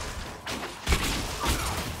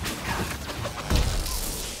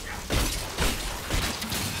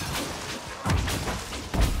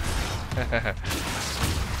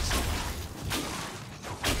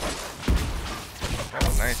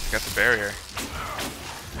 Oh, nice. Got the barrier.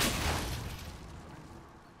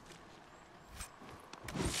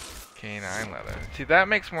 Canine leather. See, that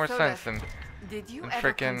makes more sense than did you and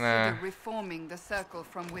ever frickin', consider reforming the circle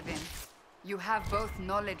from within? You have both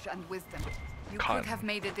knowledge and wisdom. You Cotton. could have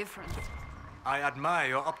made a difference. I admire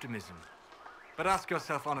your optimism. But ask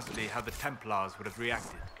yourself honestly how the Templars would have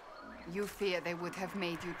reacted. You fear they would have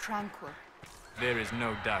made you tranquil. There is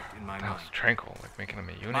no doubt in my that mind. was tranquil, like making him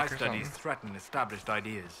a eunuch My or studies something. threaten established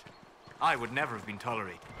ideas. I would never have been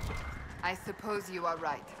tolerated. I suppose you are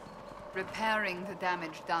right. Repairing the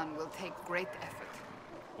damage done will take great effort.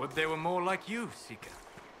 Would they were more like you, Seeker?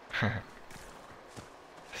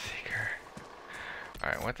 Seeker.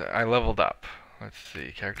 Alright, what the... I leveled up. Let's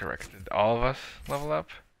see. Character record. Did all of us level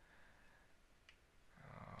up?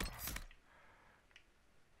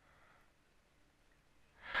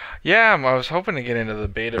 Yeah, I was hoping to get into the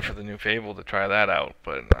beta for the new Fable to try that out,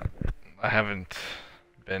 but I haven't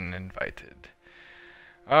been invited.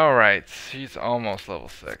 Alright, she's almost level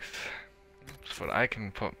 6. So what I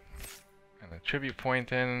can put an attribute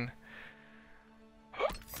point in.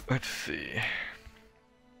 Let's see.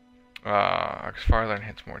 Arcs farther and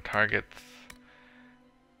hits more targets.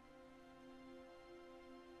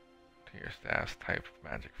 To your staff's type of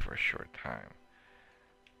magic for a short time.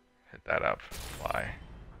 Hit that up. Fly.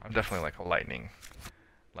 I'm definitely like a lightning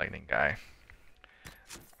guy.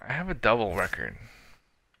 I have a double record.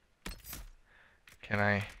 Can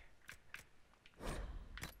I?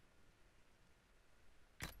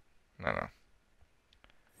 No.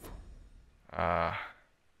 I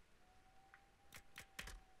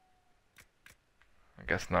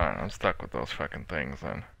guess not. I'm stuck with those fucking things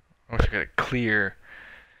then. I wish I could clear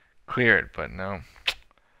it, but no.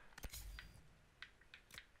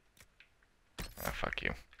 Ah, fuck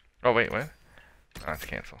you. Oh wait, what? Oh, it's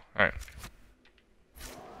cancel. Alright.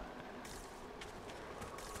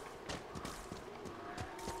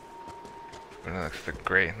 That's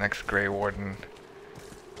the next Grey Warden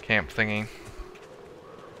camp thingy.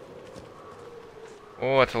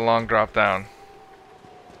 Oh, it's a long drop down.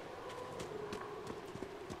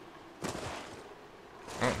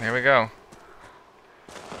 Oh, here we go.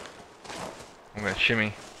 I'm gonna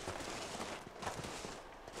shimmy.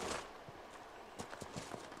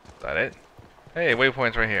 Is that it? Hey,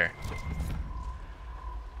 waypoint's right here.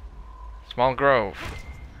 Small Grove.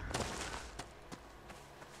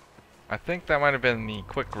 I think that might have been the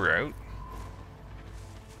quick route.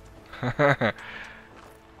 Alright,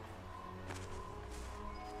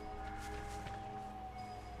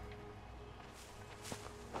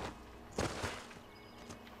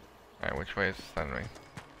 which way is it sending me?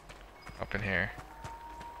 Up in here.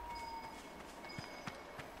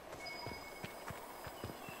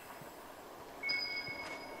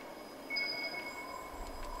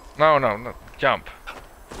 No, jump.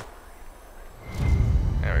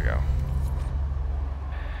 There we go.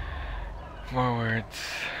 More words.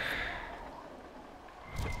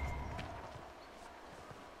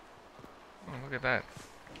 Oh, look at that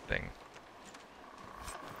thing.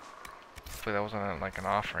 Hopefully that wasn't like an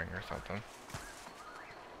offering or something.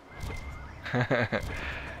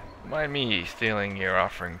 Mind me stealing your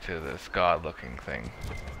offering to this god-looking thing.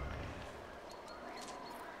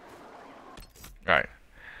 Alright.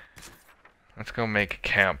 Let's go make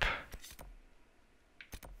camp.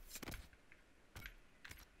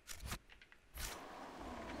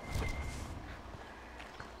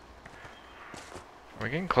 Are we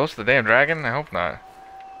getting close to the damn dragon? I hope not.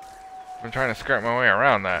 I've been trying to skirt my way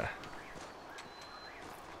around that.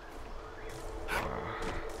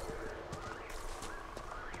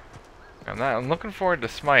 I'm looking forward to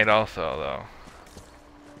Smite also, though.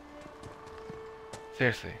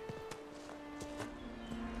 Seriously.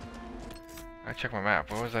 I check my map.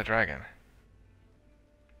 Where was that dragon?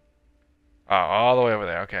 Oh, all the way over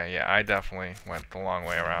there. Okay, yeah, I definitely went the long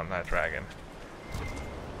way around that dragon.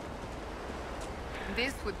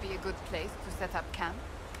 This would be a good place to set up camp.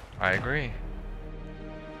 I agree.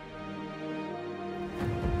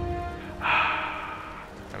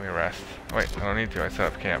 Let me rest. Wait, I don't need to. I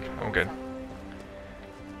set up camp. I'm good.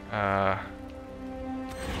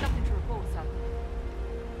 Nothing to report, sir.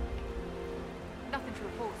 Nothing to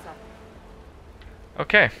report, sir.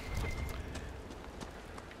 Okay.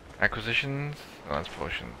 Acquisitions. Oh, that's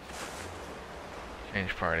potions.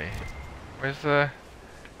 Change party. Where's the...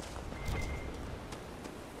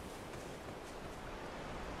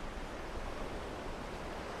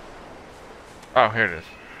 Oh, here it is.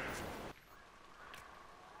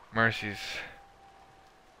 Mercies.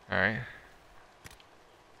 Alright.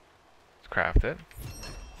 Let's craft it.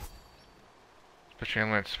 Special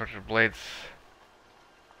inlets, special blades.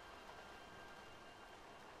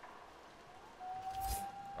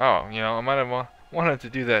 Oh, you know, I might have wanted to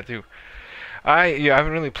do that too. I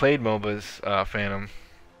haven't really played MOBAs, Phantom.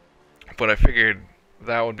 But I figured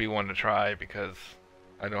that would be one to try because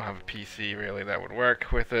I don't have a PC really that would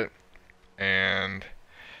work with it. And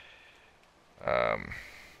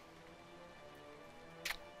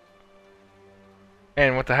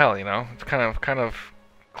what the hell, you know? It's kind of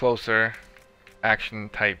closer action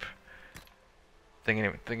type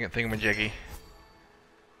thingamajiggy.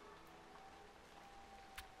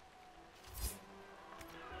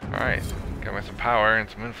 Alright, got me some power and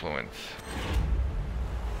some influence.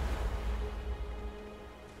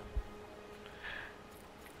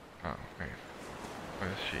 Oh, wait. What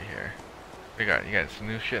is she here? You got some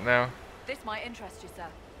new shit now? This might interest you, sir.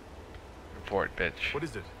 Report, bitch. What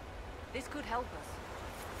is it? This could help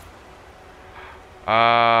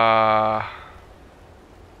us.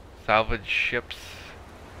 Salvage ships.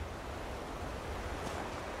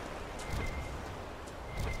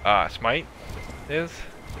 Smite is?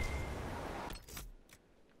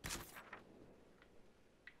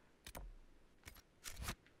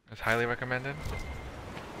 Is highly recommended.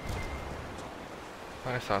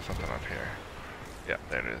 I saw something up here. Yep,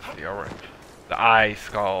 there it is. The eye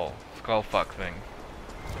skull fuck thing.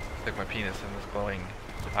 Stick my penis in this glowing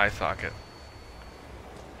eye socket.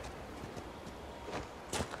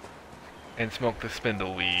 And smoke the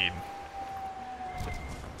spindle weed.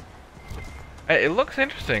 It looks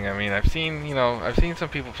interesting. I mean, I've seen some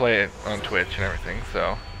people play it on Twitch and everything,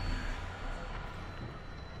 so.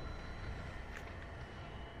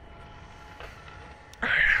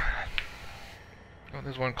 Oh,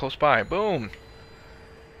 there's one close by. Boom!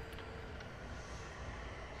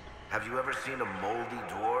 Have you ever seen a moldy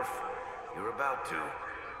dwarf? You're about to.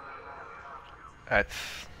 That's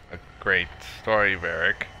a great story,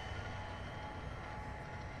 Varric.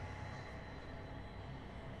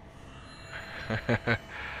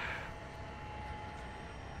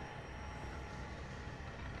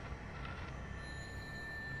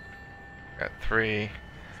 Got 3.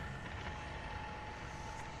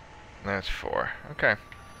 That's 4. Okay.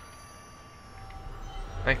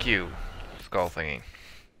 Thank you, skull thingy.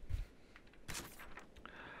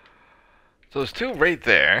 So there's 2 right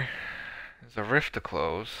there. There's a rift to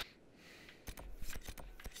close.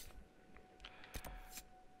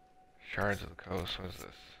 Shards of the coast. What is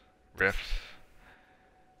this? Rifts.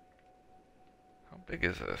 How big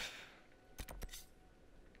is this?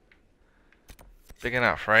 Big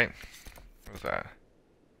enough, right? What was that?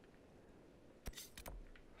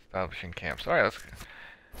 Establishing camps. Alright, let's...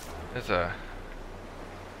 There's a...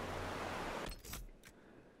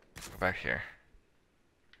 Go back here.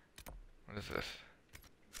 What is this?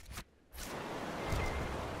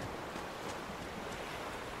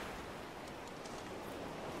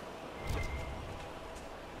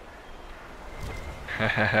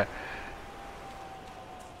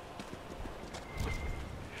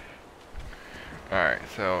 Alright,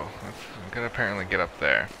 so I'm gonna apparently get up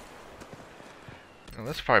there. Well,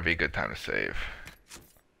 this would probably be a good time to save.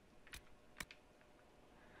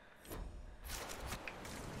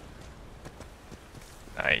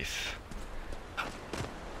 Nice.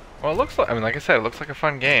 Well, it looks like, I mean, like I said, it looks like a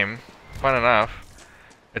fun game. Fun enough.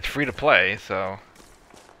 It's free to play, so,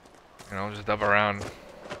 you know, just dub around. I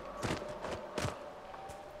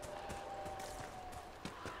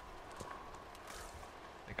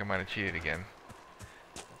think I might have cheated again.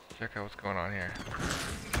 Let's check out what's going on here.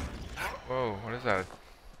 Whoa, what is that?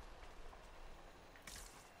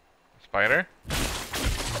 A spider?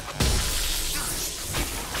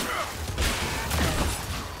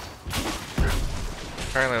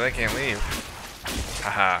 Apparently they can't leave.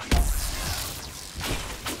 Haha.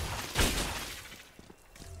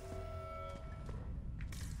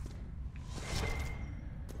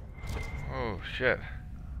 Oh shit.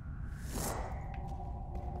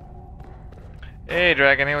 Hey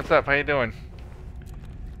Dragon, hey, what's up? How you doing?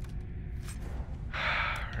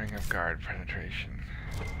 Ring of guard penetration.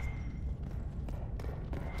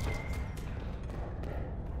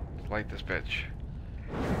 Let's light this bitch.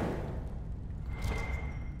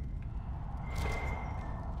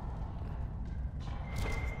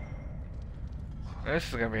 This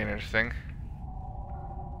is gonna be interesting.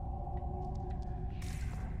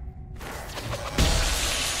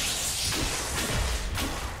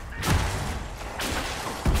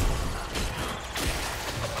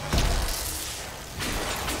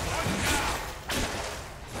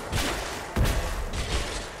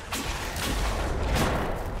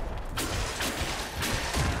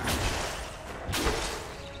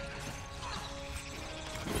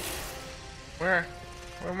 Where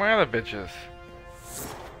are my other bitches?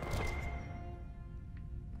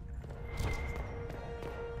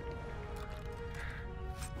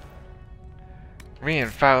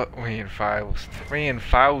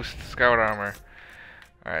 Reinforced scout armor.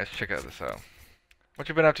 Alright, let's check out this out. What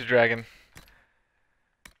you been up to, Dragon?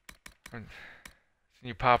 Can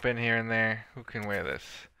you pop in here and there? Who can wear this?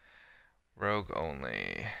 Rogue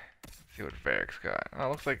only. Let's see what Varric's got. Oh,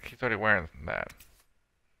 looks like he's already wearing that.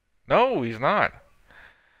 No, he's not.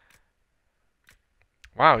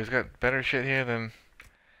 Wow, he's got better shit here than...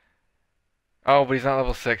 Oh, but he's not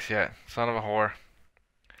level 6 yet. Son of a whore.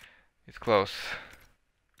 He's close.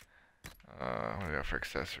 What do we got for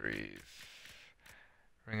accessories?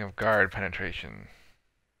 Ring of guard penetration.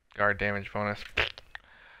 Guard damage bonus.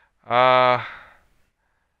 That's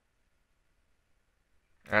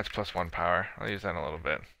 +1 power. I'll use that in a little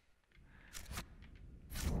bit.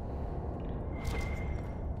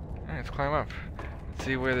 Alright, let's climb up. Let's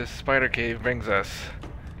see where this spider cave brings us.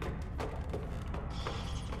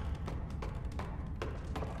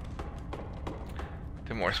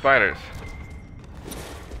 Two more spiders.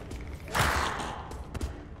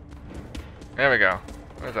 There we go.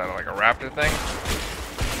 What is that, like a raptor thing?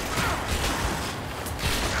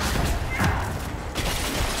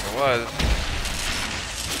 It was.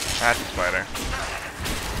 That's a spider.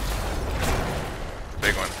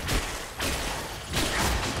 Big one.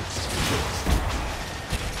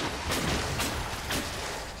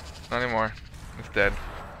 Not anymore. It's dead.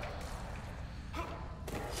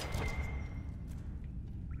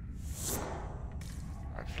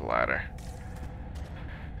 That's the ladder.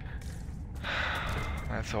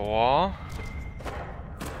 That's a wall.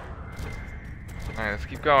 Alright, let's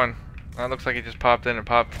keep going. That looks like he just popped in and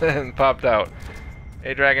popped in and popped out.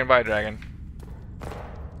 Hey dragon, bye dragon.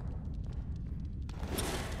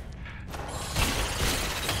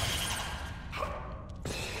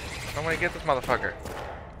 Somebody get this motherfucker.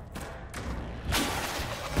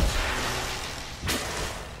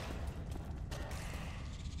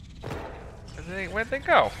 Where'd they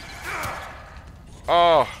go?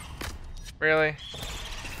 Oh, really?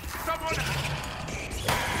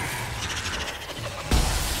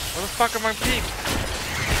 Where the fuck are my peeps?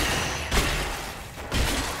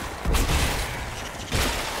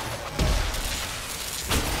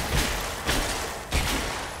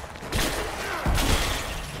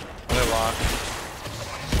 Oh, they're lost.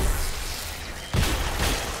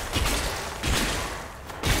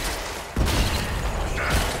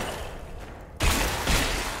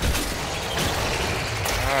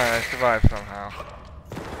 Alright, I survived somehow.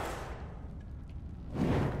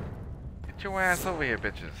 Get your ass over here,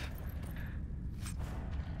 bitches.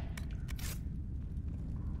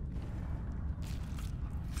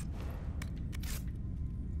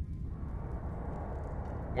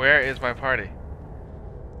 Where is my party?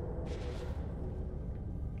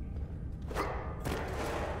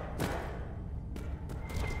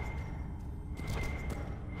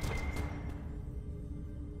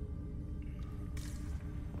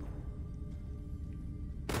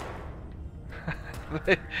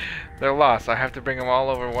 They're lost. I have to bring them all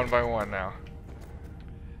over one by one now.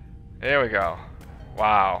 There we go.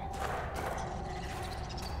 Wow.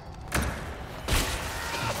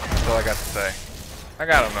 That's all I got to say. I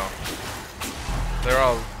got them though. They're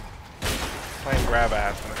all playing grab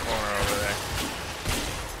ass in the corner over there.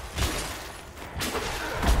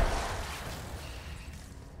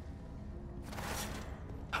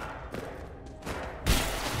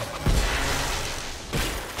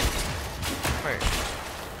 Wait.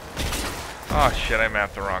 Oh shit, I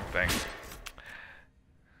mapped the wrong thing.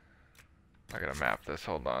 I gotta map this,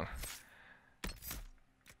 hold on.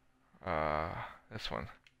 This one.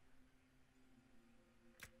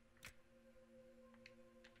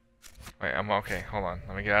 Wait, I'm okay, hold on.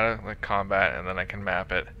 Let me get out of the combat and then I can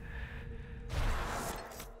map it.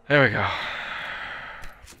 There we go.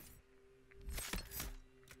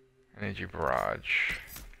 Energy barrage.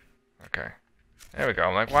 Okay. There we go.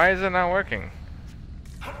 I'm like, why is it not working?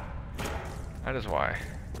 That is why.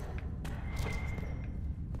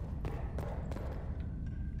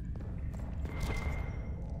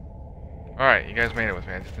 Alright, you guys made it with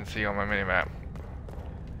me. I just didn't see you on my minimap.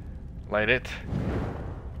 Light it.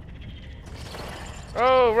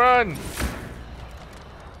 Oh, run!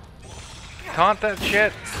 Taunt that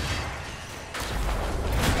shit!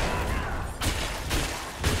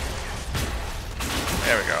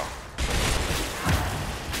 There we go.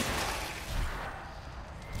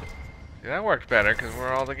 See, that worked better because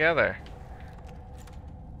we're all together.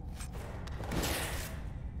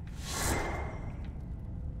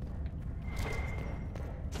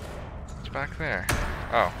 What's back there?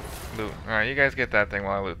 Oh, loot. Alright, you guys get that thing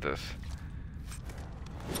while I loot this.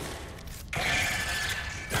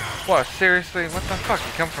 What, seriously? What the fuck?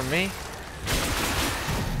 You come from me?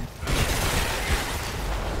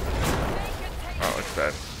 Oh, it's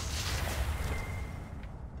dead.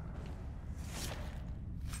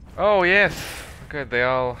 Oh, yes! Good, they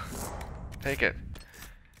all take it.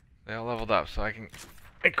 They all leveled up, so I can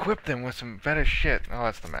equip them with some better shit. Oh,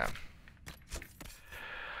 that's the map.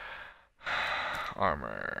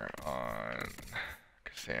 Armor on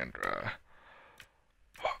Cassandra.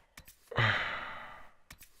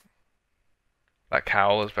 That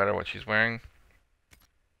cowl is better what she's wearing.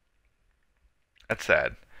 That's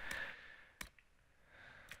sad.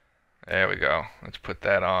 There we go. Let's put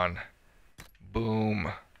that on.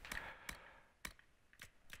 Boom.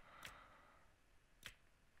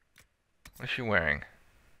 What's she wearing?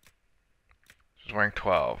 She's wearing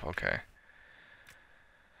 12. Okay.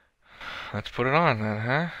 Let's put it on then,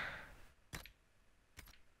 huh?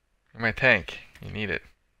 My tank. You need it.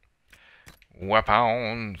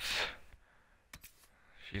 Weapons.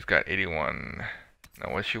 She's got 81.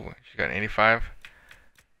 No, what's she got 85?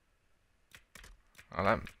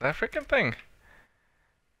 Oh, that freaking thing.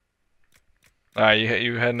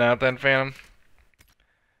 You heading out then, Phantom?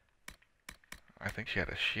 I think she had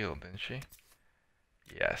a shield, didn't she?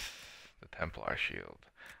 Yes, the Templar shield.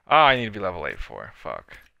 Oh, I need to be level 8 for.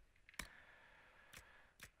 Fuck.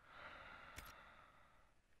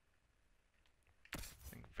 I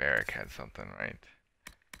think Varric had something, right?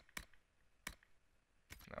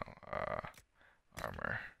 No,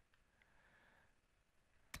 armor.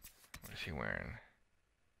 What is he wearing?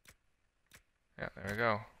 Yeah, there we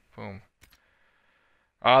go. Boom.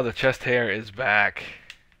 Ah, the chest hair is back.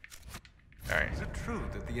 Alright. Is it true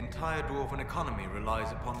that the entire dwarven economy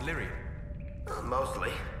relies upon lyrium?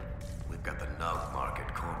 Mostly. We've got the Nug market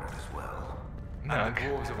cornered as well. And the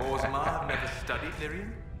dwarves of Orzammar have never studied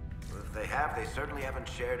lyrium? If they have, they certainly haven't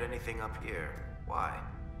shared anything up here. Why?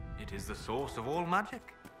 It is the source of all magic.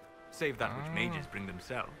 Save that which mages bring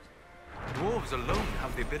themselves. Dwarves alone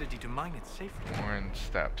have the ability to mine it safely. Warren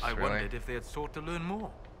Steps, I really? wondered if they had sought to learn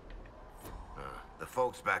more. The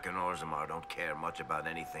folks back in Orzammar don't care much about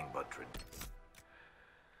anything but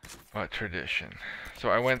tradition. So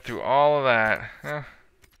I went through all of that.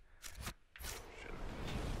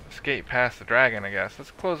 Escape past the dragon, I guess.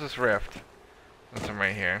 Let's close this rift. Since I'm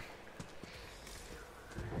right here.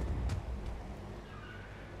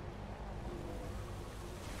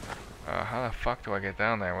 How the fuck do I get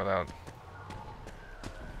down there without...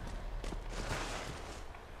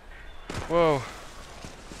 Whoa.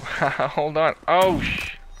 Hold on. Oh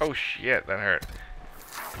shit, that hurt.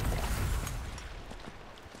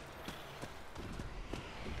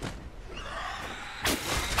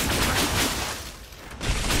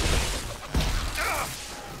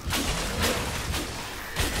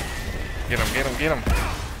 Get him, get him, get him.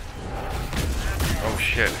 Oh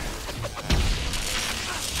shit.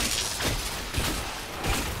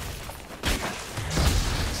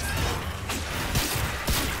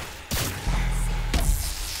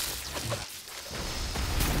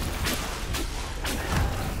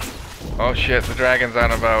 Oh shit, the dragon's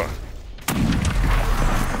on about.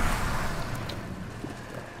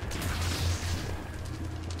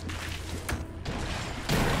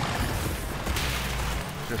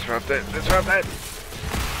 Disrupt it, disrupt it!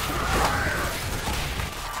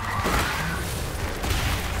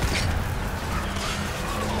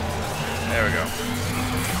 There we go.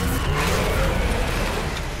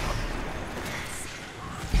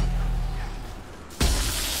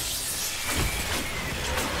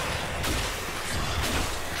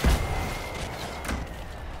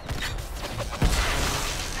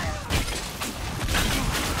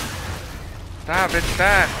 Stop it,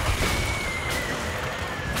 stop!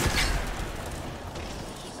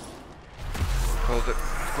 Close it,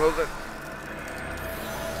 close it.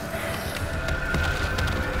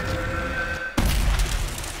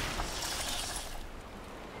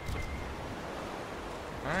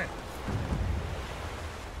 Alright.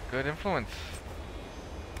 Good influence.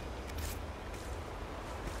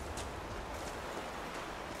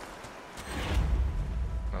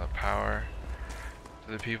 Another power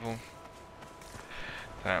to the people.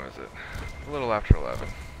 What time is it? A little after 11.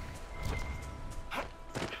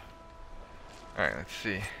 Alright, let's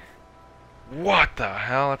see. What the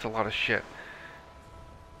hell? That's a lot of shit.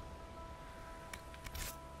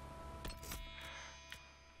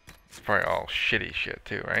 It's probably all shitty shit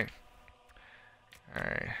too, right?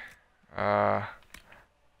 Alright.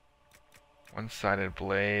 One-sided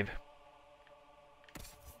blade.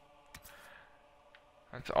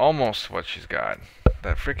 That's almost what she's got.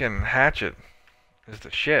 That freaking hatchet is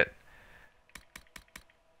the shit.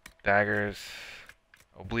 Daggers.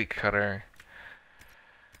 Oblique cutter.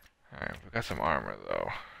 Alright, we got some armor though.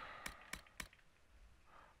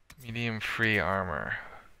 Medium free armor.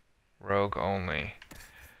 Rogue only.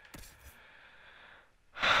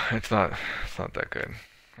 It's not that good.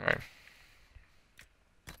 Alright.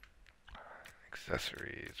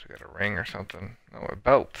 Accessories. We got a ring or something. No, a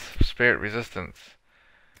belt. Spirit resistance.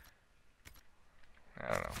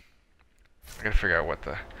 I don't know. I gotta figure out what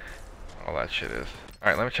all that shit is.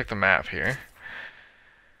 Alright, let me check the map here.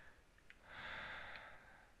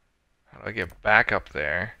 How do I get back up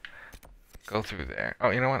there? Go through there. Oh,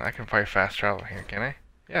 you know what? I can probably fast travel here, can I?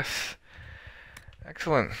 Yes.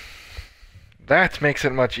 Excellent. That makes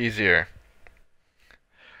it much easier.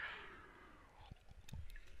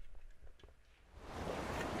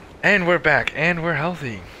 And we're back, and we're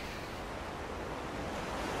healthy.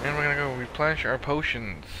 And we're gonna go replenish our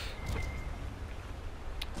potions.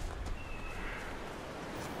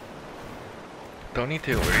 Don't need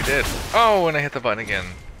to, we already did. Oh, and I hit the button again.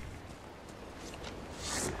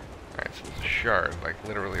 Alright, so there's a shard, like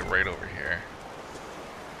literally right over here.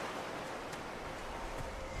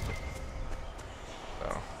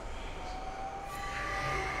 So.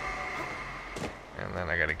 And then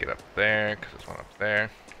I gotta get up there, because there's one up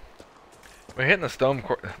there. We're hitting the storm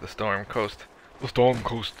coast. The storm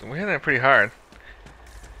coast. We're hitting it pretty hard.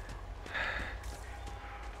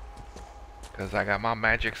 Because I got my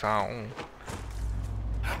magics on.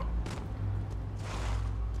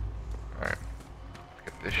 Alright.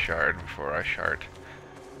 Get this shard before I shard.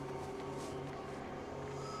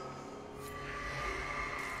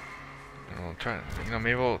 And we'll try, you know,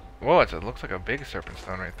 maybe we'll... Whoa, it looks like a big serpent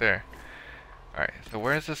stone right there. Alright, so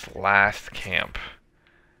where's this last camp?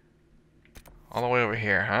 All the way over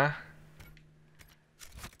here, huh?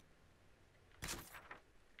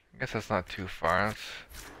 I guess that's not too far.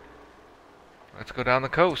 Let's go down the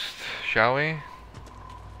coast, shall we?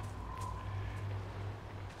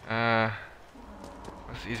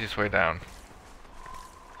 What's the easiest way down?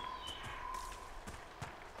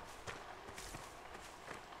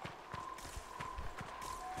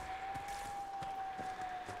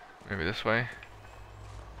 Maybe this way?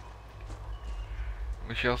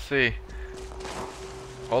 We shall see.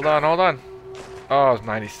 Hold on, hold on. Oh, it's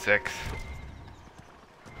 96.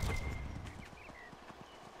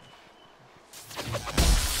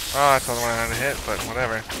 Oh, that's not the one I had to hit, but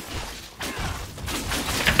whatever.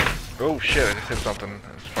 Oh shit, I just hit something.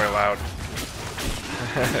 It's probably loud.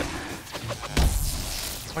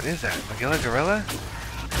 What is that? Magilla Gorilla?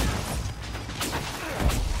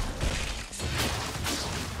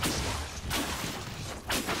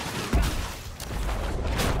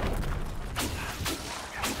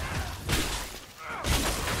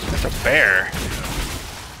 That's a bear.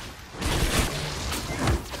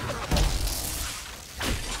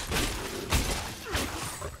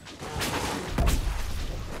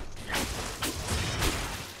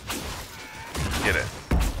 Get it.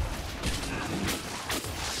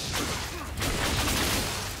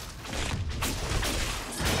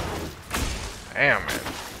 Damn, man.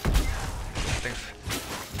 Things...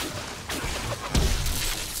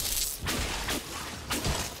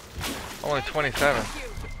 Only 27.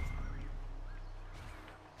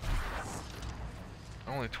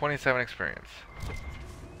 Only 27 experience.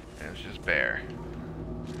 And it was just bear.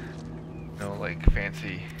 No, like,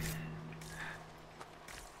 fancy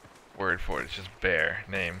word for it. It's just bear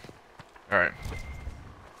name. Alright.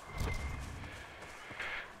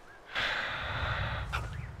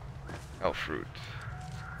 Elf fruit.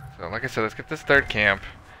 So, like I said, let's get this third camp.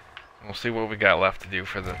 And we'll see what we got left to do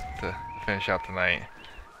for to finish out the night.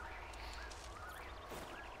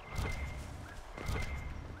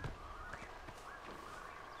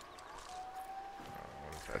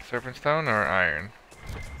 Serpent stone or iron?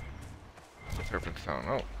 Serpent stone.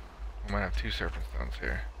 Oh, we might have 2 serpent stones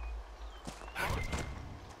here.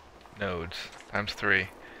 Nodes times 3.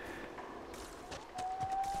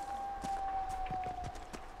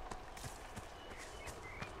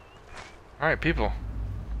 All right, people.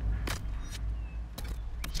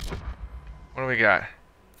 What do we got?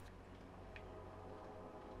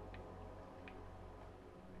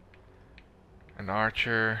 An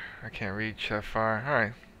archer. I can't reach that far. All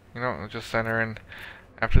right. You know, we'll just send her in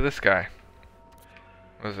after this guy.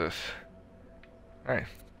 What is this? Alright.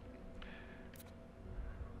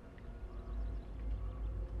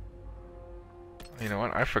 You know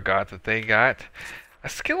what? I forgot that they got a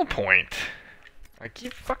skill point. I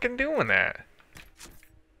keep fucking doing that.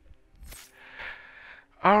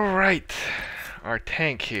 Alright. Our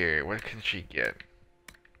tank here. What can she get?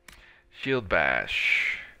 Shield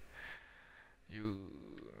bash.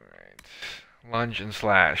 Right. Lunge and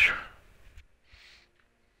slash.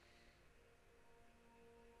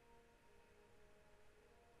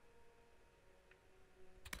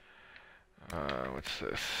 What's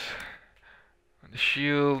this? The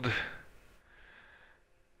shield.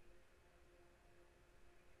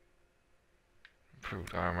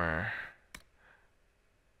 Improved armor.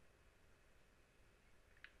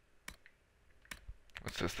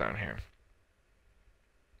 What's this down here?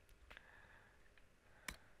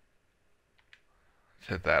 Let's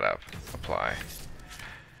hit that up. Apply.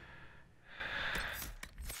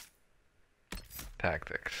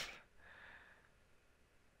 Tactics.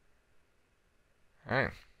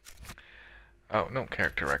 Alright. Oh, no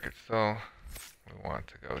character record. So, we want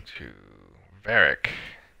to go to Varric.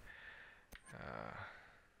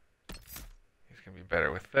 He's going to be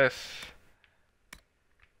better with this.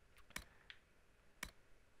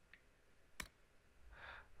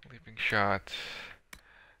 Leaping shot.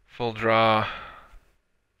 Full draw.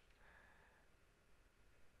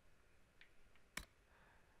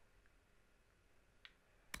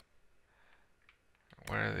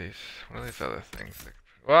 What are these? What are these other things?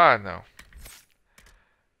 Ah, no.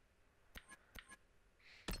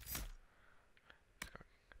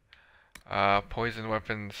 Poison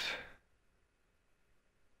weapons.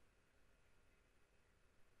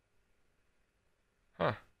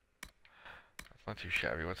 Huh. That's not too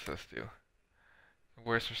shabby. What's this do? The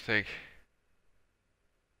worst mistake.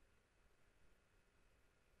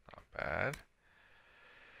 Not bad.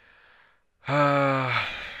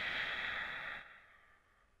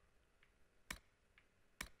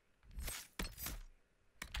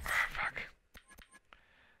 Fuck.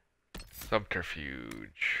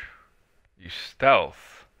 Subterfuge. Use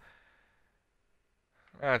stealth.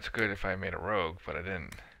 That's good if I made a rogue, but I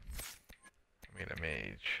didn't. I made a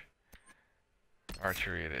mage.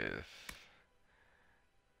 Archery it is.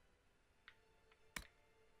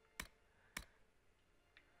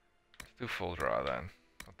 Let's do full draw then.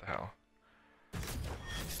 What the hell? And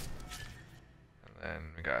then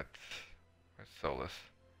we got Solus.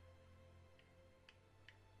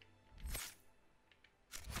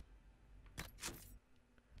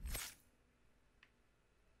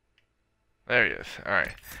 There he is.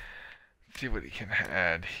 Alright. Let's see what he can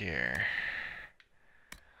add here.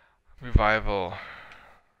 Revival.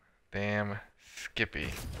 Damn Skippy.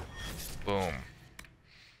 Boom.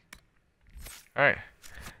 Alright.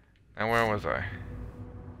 Now where was I?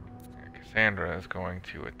 Cassandra is going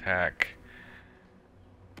to attack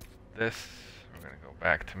this. We're going to go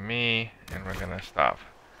back to me. And we're going to stop.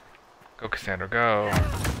 Go Cassandra, go.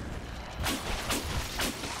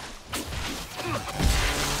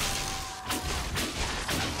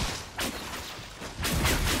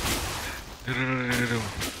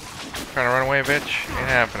 Trying to run away, bitch? Ain't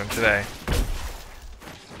happening today.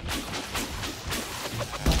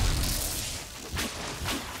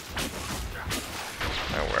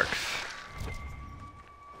 That works.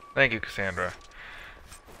 Thank you, Cassandra.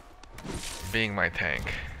 Being my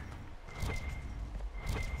tank.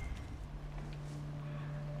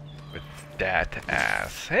 With that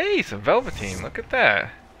ass. Hey, some Velveteen. Look at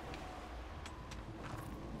that.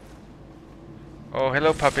 Oh,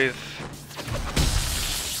 hello, puppies.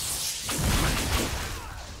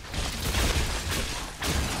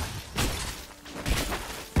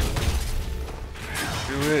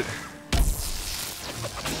 Do it.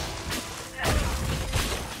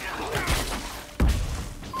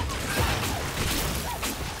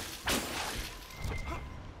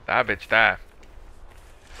 Die, bitch, die.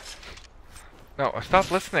 No,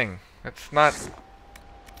 stop listening. That's not...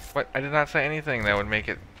 What? I did not say anything that would make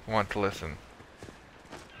it want to listen.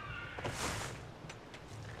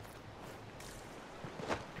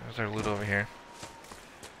 There's our loot over here.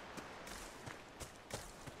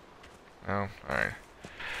 Oh, alright.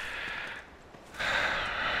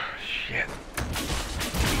 Shit.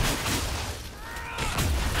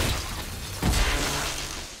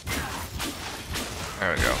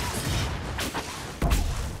 There we go.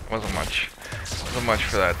 Wasn't much. Wasn't much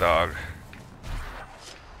for that dog.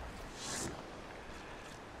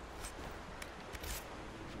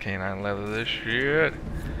 Canine leather this shit.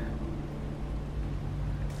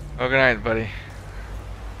 Oh, good night, buddy.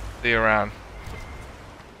 See you around.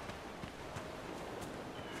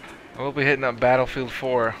 We'll be hitting up Battlefield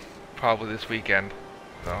 4 probably this weekend.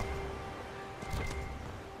 So,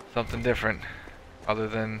 something different other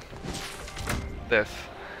than this.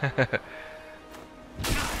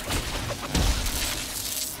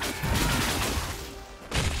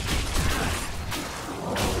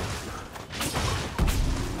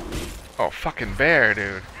 Oh, fucking bear,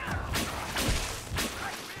 dude.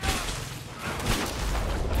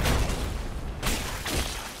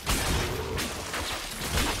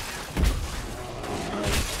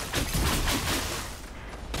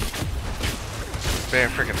 Bear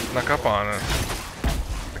freaking snuck up on us.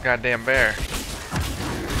 The goddamn bear.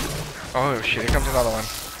 Oh shit, here comes another one.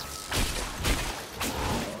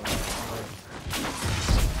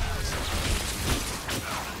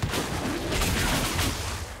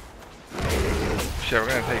 Shit, we're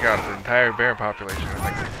gonna take out the entire bear population,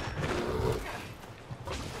 I think.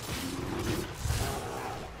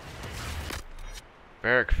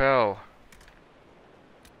 Barrack fell.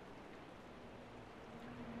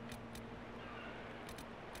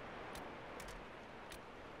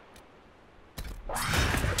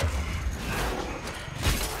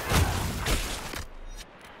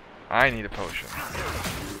 I need a potion.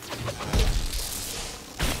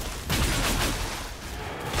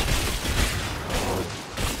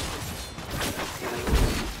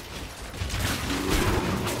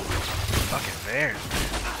 Fucking bears, man.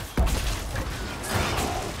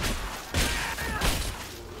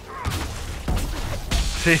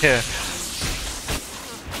 See ya.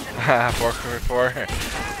 Haha, 444.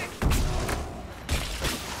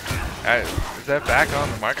 Is that back on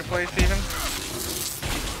the marketplace even?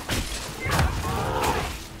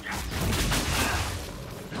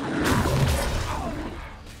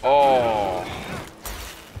 Oh.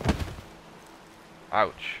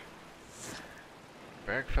 Ouch.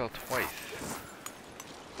 Barrack fell twice.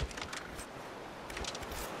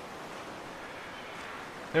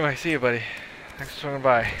 Anyway, see you, buddy. Thanks for swinging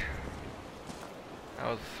by. That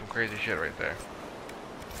was some crazy shit right there.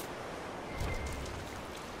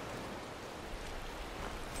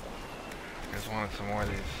 I just wanted some more of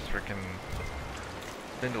these freaking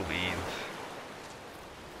spindle beads.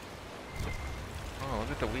 Oh,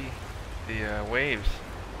 look at the waves.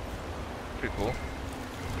 Pretty cool.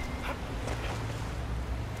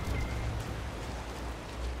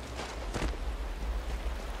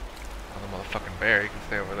 Oh, the motherfucking bear, you can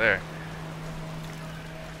stay over there.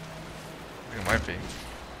 I think it might be.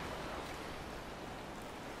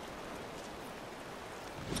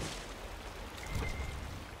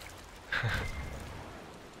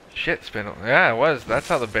 Shit, spindle. Yeah, it was. That's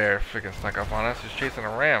how the bear freaking snuck up on us. He's chasing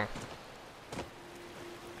a ram.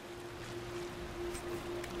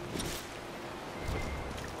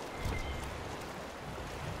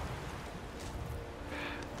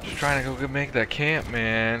 Just trying to go make that camp,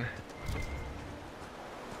 man.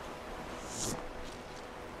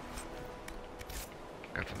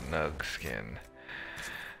 Got some nug skin.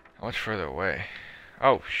 How much further away?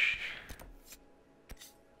 Oh, shh.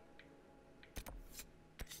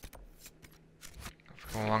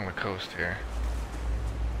 Let's go along the coast here.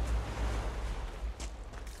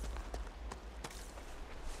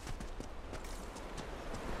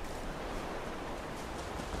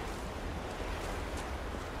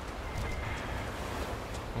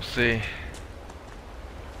 We'll see.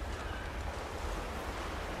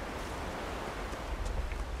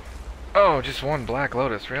 Oh, just one Black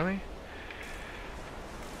Lotus, really?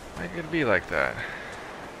 Why could it be like that?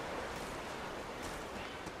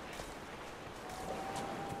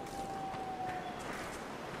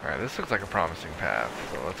 Alright, this looks like a promising path,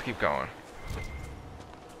 so let's keep going.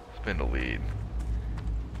 Spindle lead.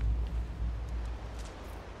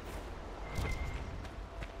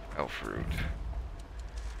 Elf root.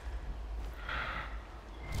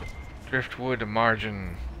 Driftwood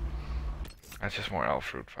margin. That's just more elf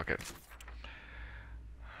fruit, fuck it.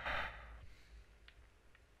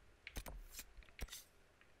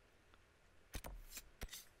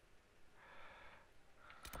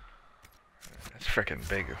 It's a freaking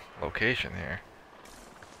big location here.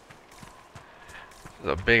 This is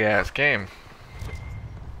a big ass game.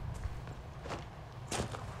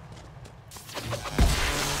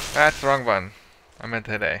 That's the wrong button. I meant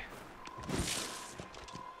today.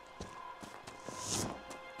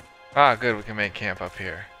 Ah, good, we can make camp up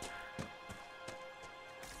here.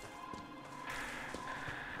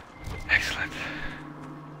 Excellent.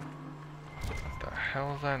 What the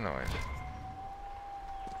hell is that noise?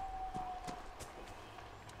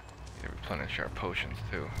 Need to replenish our potions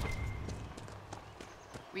too.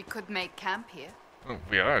 We could make camp here. Oh,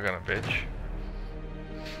 we are gonna bitch.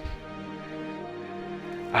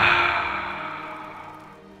 Ah,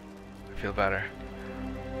 I feel better.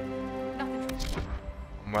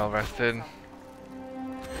 I'm well rested.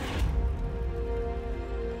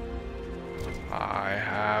 I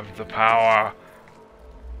have the power.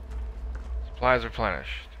 Supplies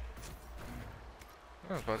replenished.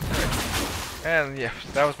 I was about to say. And yes,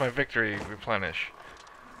 that was my victory replenish.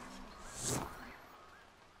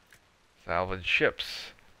 Salvage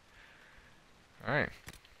ships. Alright.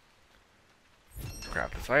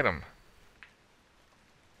 Grab this item.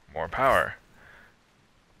 More power.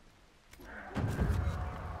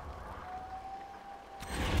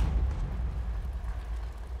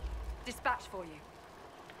 Dispatch for you.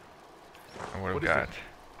 And what do we What is got? it?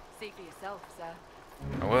 See for yourself, sir.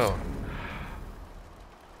 I will.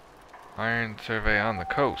 Iron survey on the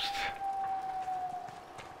coast.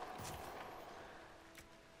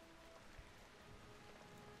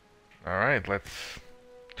 Alright, let's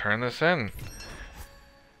turn this in.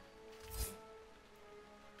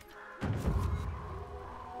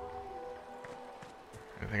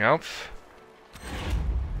 Anything else?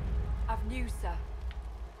 I've news, sir.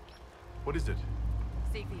 What is it?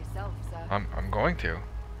 See for yourself, sir. I'm going to.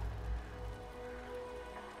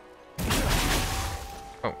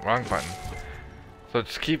 Oh, wrong button. So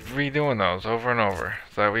just keep redoing those over and over.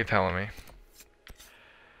 Is that what you're telling me?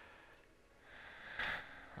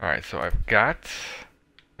 Alright, so I've got...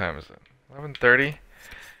 What time is it? 11:30?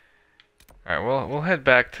 Alright, well, we'll head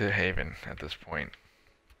back to Haven at this point.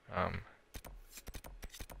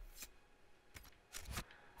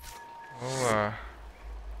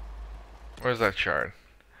 Where's that shard?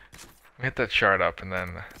 We hit that shard up and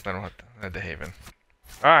then we'll head to Haven.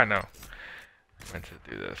 Ah, no. I meant to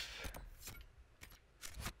do this.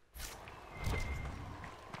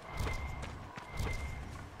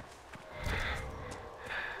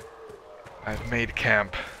 I've made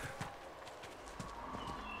camp.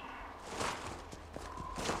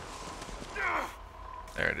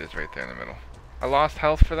 There it is, right there in the middle. I lost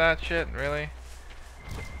health for that shit? Really?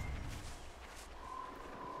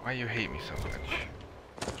 Why you hate me so much?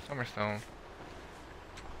 Summerstone.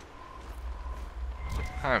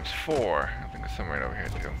 ×4. I think there's some right over here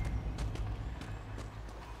too.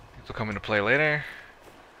 These will come into play later.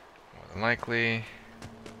 More than likely.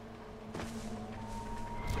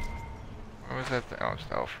 Where was that? Oh, it's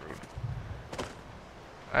the elf fruit.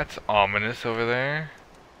 That's ominous over there.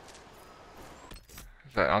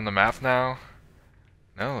 Is that on the map now?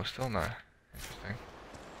 No, still not. Interesting.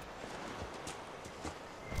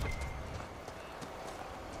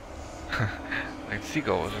 Like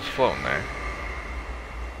seagull was just floating there.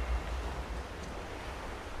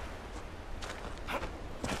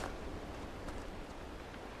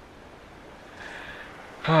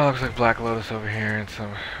 Oh, looks like Black Lotus over here and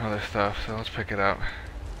some other stuff, so let's pick it up.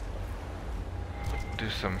 Do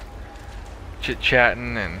some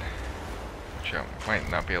chit-chatting, and which I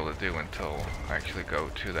might not be able to do until I actually go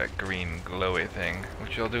to that green glowy thing,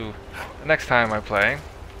 which I'll do the next time I play.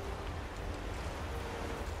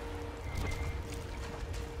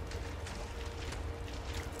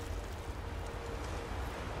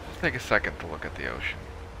 Just take a second to look at the ocean.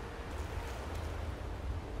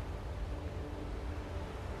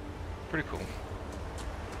 Pretty cool.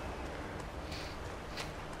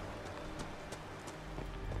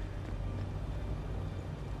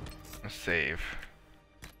 Let's save.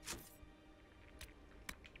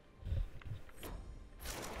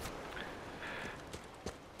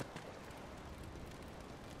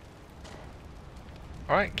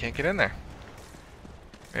 Alright, can't get in there.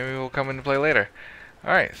 Maybe we'll come into play later.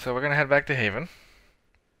 Alright, so we're gonna head back to Haven.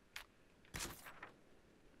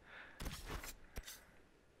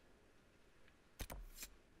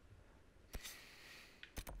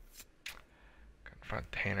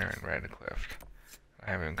 Confront Tanner and Radcliffe. I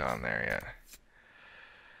haven't gone there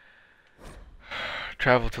yet.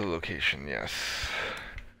 Travel to the location, yes.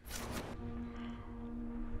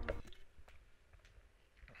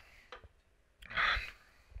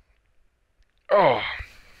 Oh!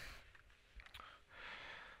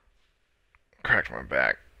 Cracked my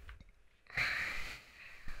back.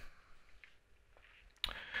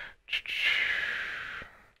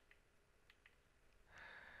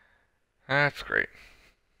 That's great.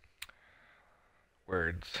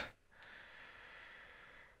 Words.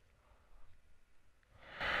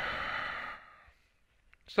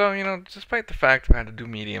 So, you know, despite the fact I had to do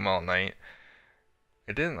medium all night,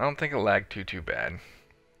 I don't think it lagged too bad.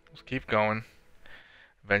 Just keep going.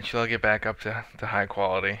 Eventually I'll get back up to high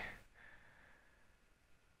quality.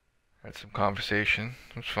 Had some conversation.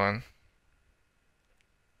 It was fun.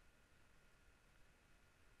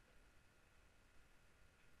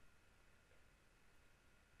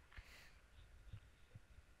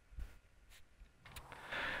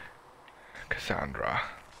 Cassandra.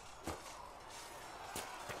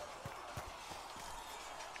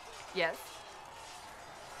 Yes?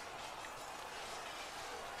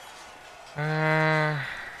 I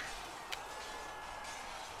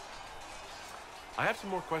have some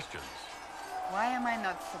more questions. Why am I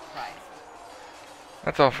not surprised?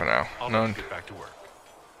 That's all for now. I'll No, let you get back to work.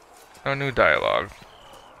 no new dialogue.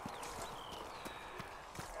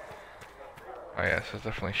 Oh yes, there's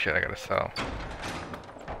definitely shit I gotta sell.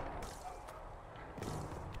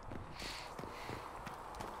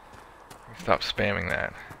 Stop spamming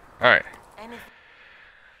that. Alright.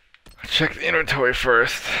 Let's check the inventory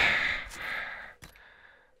first.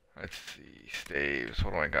 Let's see. Staves.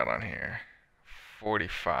 What do I got on here?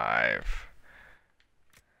 45.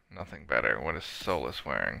 Nothing better. What is Solus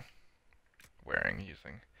wearing?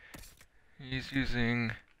 Using. He's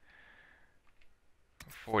using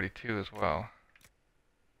 42 as well.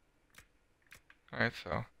 Alright,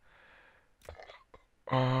 so.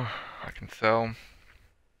 I can sell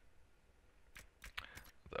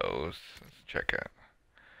those. Let's check it.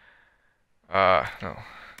 No.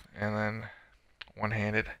 And then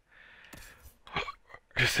one-handed.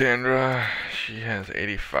 Cassandra, she has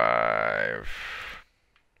 85.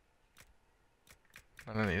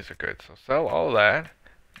 None of these are good, so sell all that.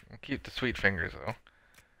 And keep the sweet fingers though.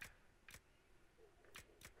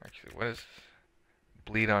 Actually, what is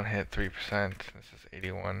bleed on hit 3%? This is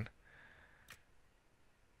 81.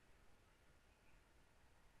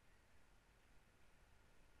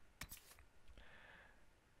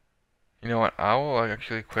 You know what? I will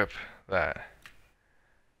actually equip that.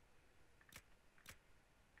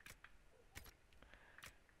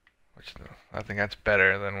 Which I think that's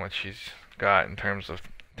better than what she's got in terms of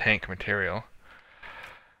tank material.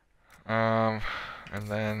 And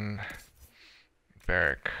then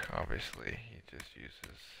Barrack, obviously, he just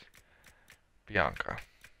uses Bianca.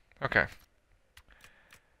 Okay.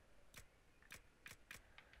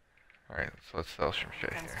 Alright, so let's sell some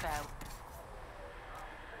shit here.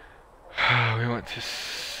 We want to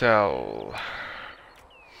sell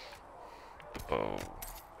the bow,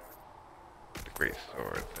 the great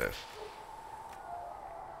sword, this.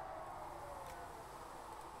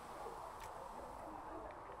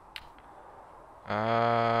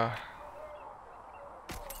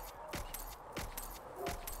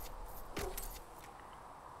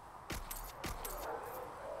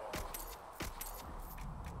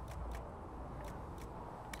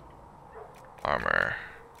 Armor.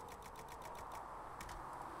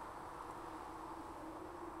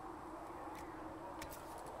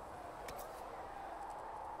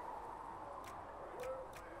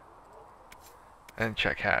 And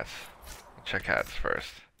check hats. Check hats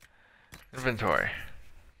first. Inventory.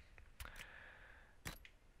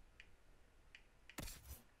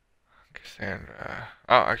 Cassandra.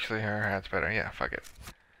 Oh, actually, her hat's better. Yeah, fuck it.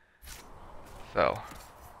 Sell.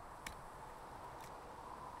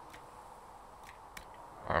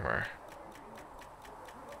 Armor.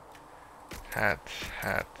 Hats.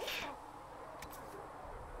 Hats.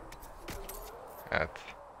 Hats.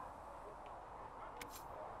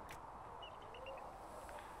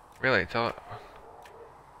 Really? Tell it.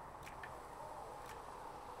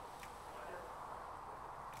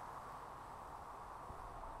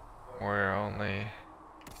 We're only.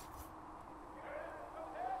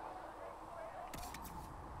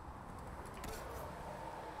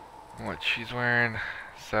 What she's wearing.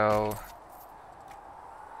 Sell.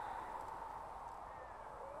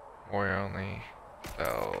 Warrior only.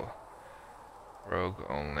 Sell. Rogue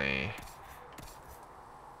only.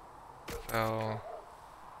 Sell.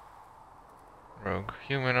 Rogue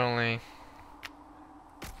human only.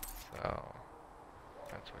 So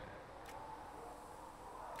that's what.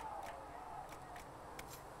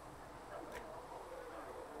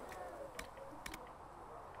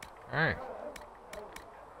 All right.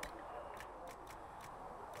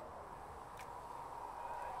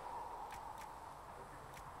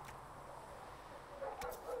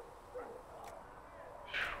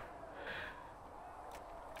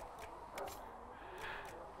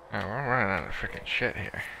 Alright, we're running out of freaking shit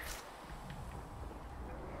here.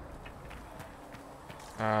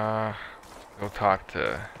 Go talk to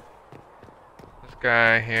this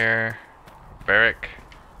guy here. Barrack.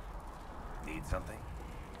 Need something?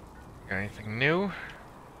 Got anything new?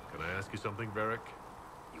 Can I ask you something, Varric?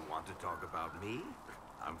 You want to talk about me?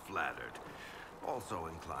 I'm flattered. Also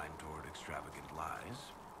inclined toward extravagant lies.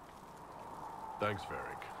 Thanks,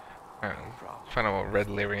 Varric. Alright, No problem. let's find out what red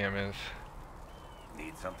lyrium is.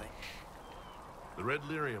 Need something? The red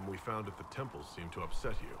lyrium we found at the temple seemed to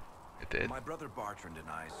upset you. It did. My brother Bartrand and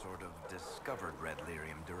I sort of discovered red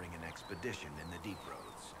lyrium during an expedition in the deep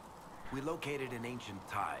roads. We located an ancient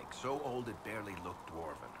thaig, so old it barely looked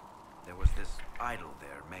dwarven. There was this idol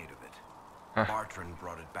there made of it. Huh. Bartrand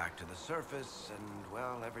brought it back to the surface, and,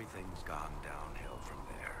 well, everything's gone downhill from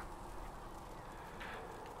there.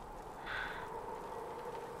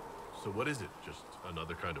 So what is it? Just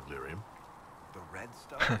another kind of lyrium? The red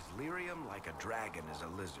stuff is lyrium like a dragon is a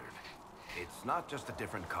lizard. It's not just a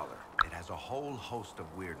different color. It has a whole host of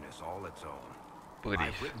weirdness all its own. Booties.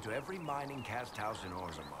 I've written to every mining cast house in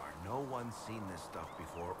Orzammar. No one's seen this stuff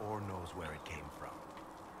before or knows where it came from.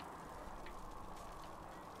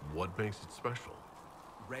 What makes it special?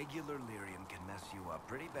 Regular lyrium can mess you up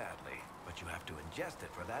pretty badly, but you have to ingest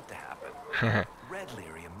it for that to happen. Red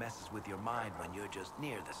lyrium messes with your mind when you're just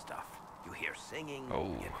near the stuff. You hear singing,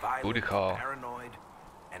 Oh, get violent, booty call. paranoid,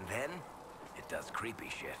 and then it does creepy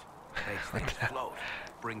shit. Makes things float,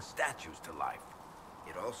 brings statues to life.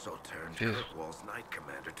 It also turned Jeez. Kirkwall's Knight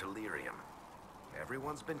Commander to lyrium.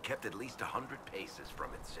 Everyone's been kept at least 100 paces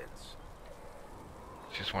from it since.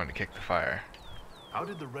 Just wanted to kick the fire. How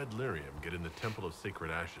did the red lyrium get in the Temple of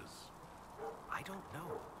Sacred Ashes? I don't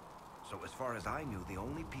know. So as far as I knew, the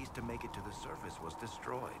only piece to make it to the surface was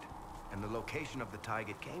destroyed. And the location of the tide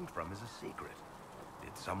it came from is a secret.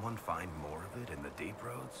 Did someone find more of it in the deep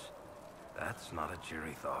roads? That's not a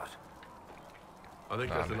cheery thought. I think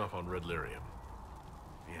that's enough on red lyrium.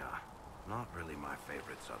 Yeah, not really my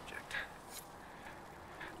favorite subject.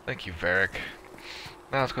 Thank you, Varric.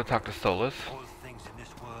 Now let's go talk to Solus. All things in this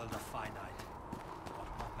world are finite. What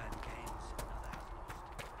one man gains, another has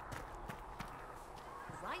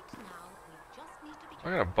lost. Right now, we just need to be I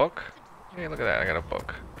got a book? Hey, look at that, I got a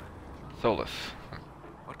book. Solus.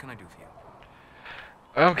 What can I do for you?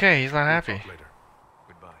 Okay, he's not happy. Talk later.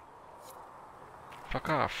 Goodbye. Fuck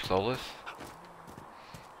off, Solus.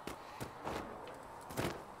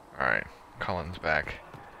 Alright, Cullen's back.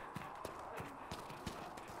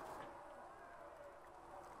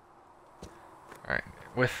 Alright,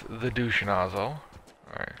 with the douche nozzle.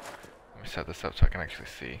 Alright, let me set this up so I can actually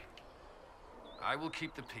see. I will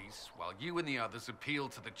keep the peace while you and the others appeal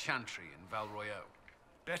to the Chantry in Val Royeaux.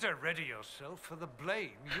 Better ready yourself for the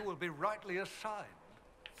blame you will be rightly assigned.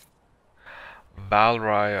 Val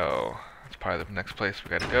Royeaux. That's probably the next place we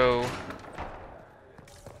gotta go.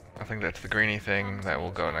 I think that's the greeny thing that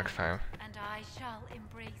will go next time. and I shall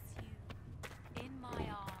embrace you in my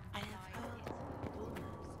arms. I have heard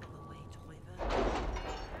rumors of a way to revert.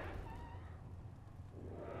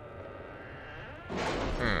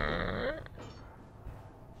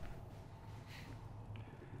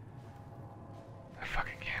 That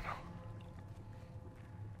fucking candle.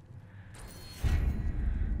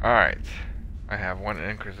 Alright. I have one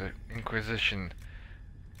Inquisition.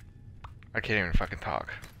 I can't even fucking talk.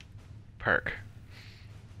 Perk.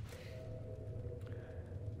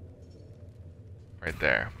 Right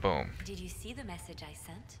there. Boom. Did you see the message I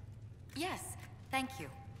sent? Yes, thank you.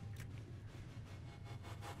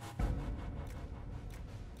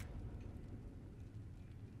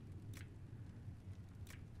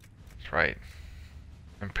 That's right.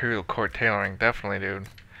 Imperial Court tailoring. Definitely, dude.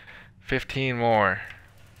 15 more.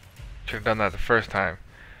 Should have done that the first time.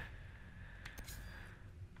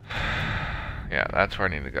 Yeah, that's where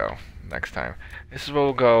I need to go next time. This is where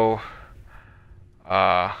we'll go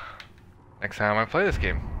next time I play this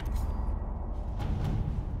game.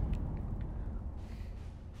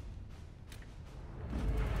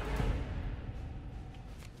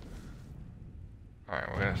 Alright,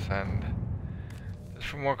 we're gonna send this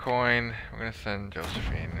for more coin. We're gonna send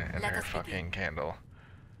Josephine and Let her us fucking begin. candle.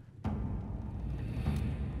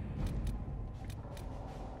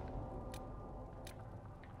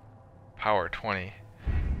 Power 20.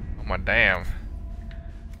 Oh my damn.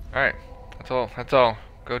 Alright, that's all. That's all.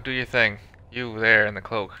 Go do your thing. You there in the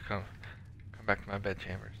cloak. Come back to my bed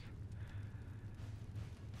chambers.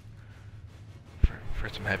 For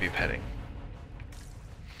some heavy petting.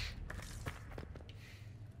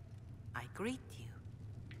 I greet you.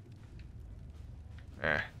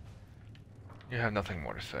 You have nothing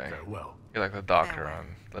more to say. Farewell. You're like the doctor Farewell.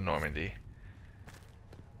 on the Normandy.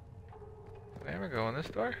 Did I ever go in this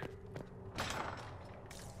door?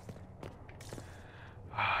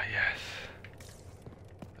 Ah, yes.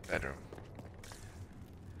 The bedroom.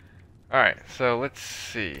 Alright, so let's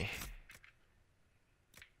see.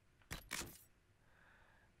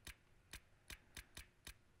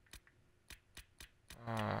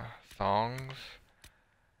 Songs.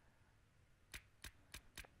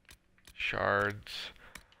 Shards.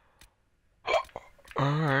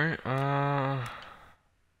 Alright,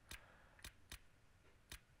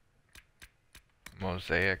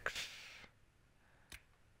 mosaics.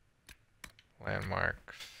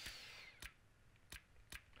 Landmarks.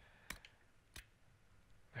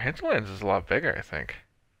 Hinterlands is a lot bigger, I think.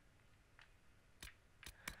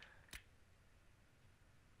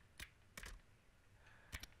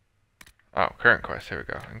 Oh, current quest, here we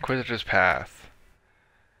go. Inquisitor's Path.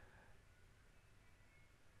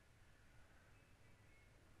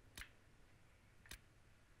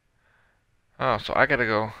 Oh, so I gotta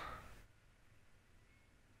go.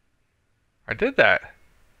 I did that,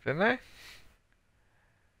 didn't I?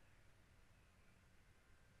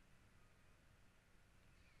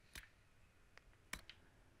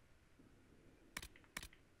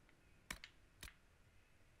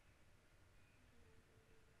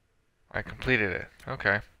 I completed it.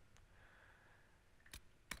 Okay.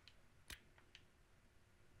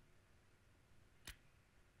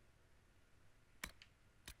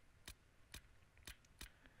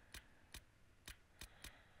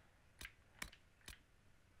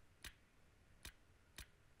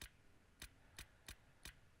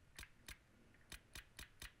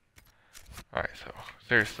 Alright, so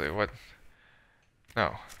seriously, what?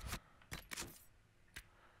 No.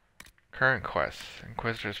 Current quests.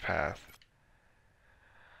 Inquisitor's Path.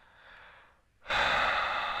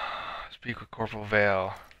 Speak with Corporal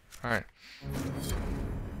Vale. Alright.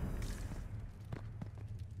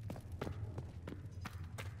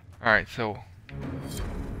 Alright, so...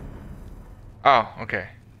 Oh, okay.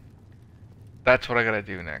 That's what I gotta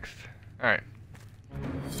do next. Alright.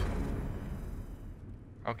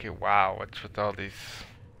 Okay, wow, what's with all these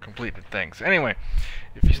completed things? Anyway,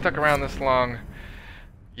 if you stuck around this long,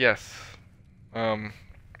 yes.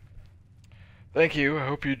 Thank you, I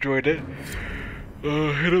hope you enjoyed it.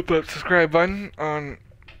 Hit up that subscribe button on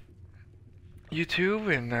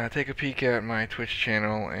YouTube and take a peek at my Twitch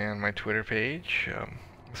channel and my Twitter page.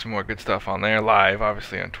 Some more good stuff on there, live,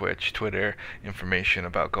 obviously on Twitch, Twitter, information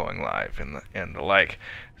about going live and the like.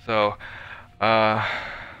 So,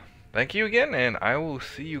 thank you again, and I will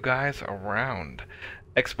see you guys around.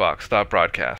 Xbox, stop broadcast.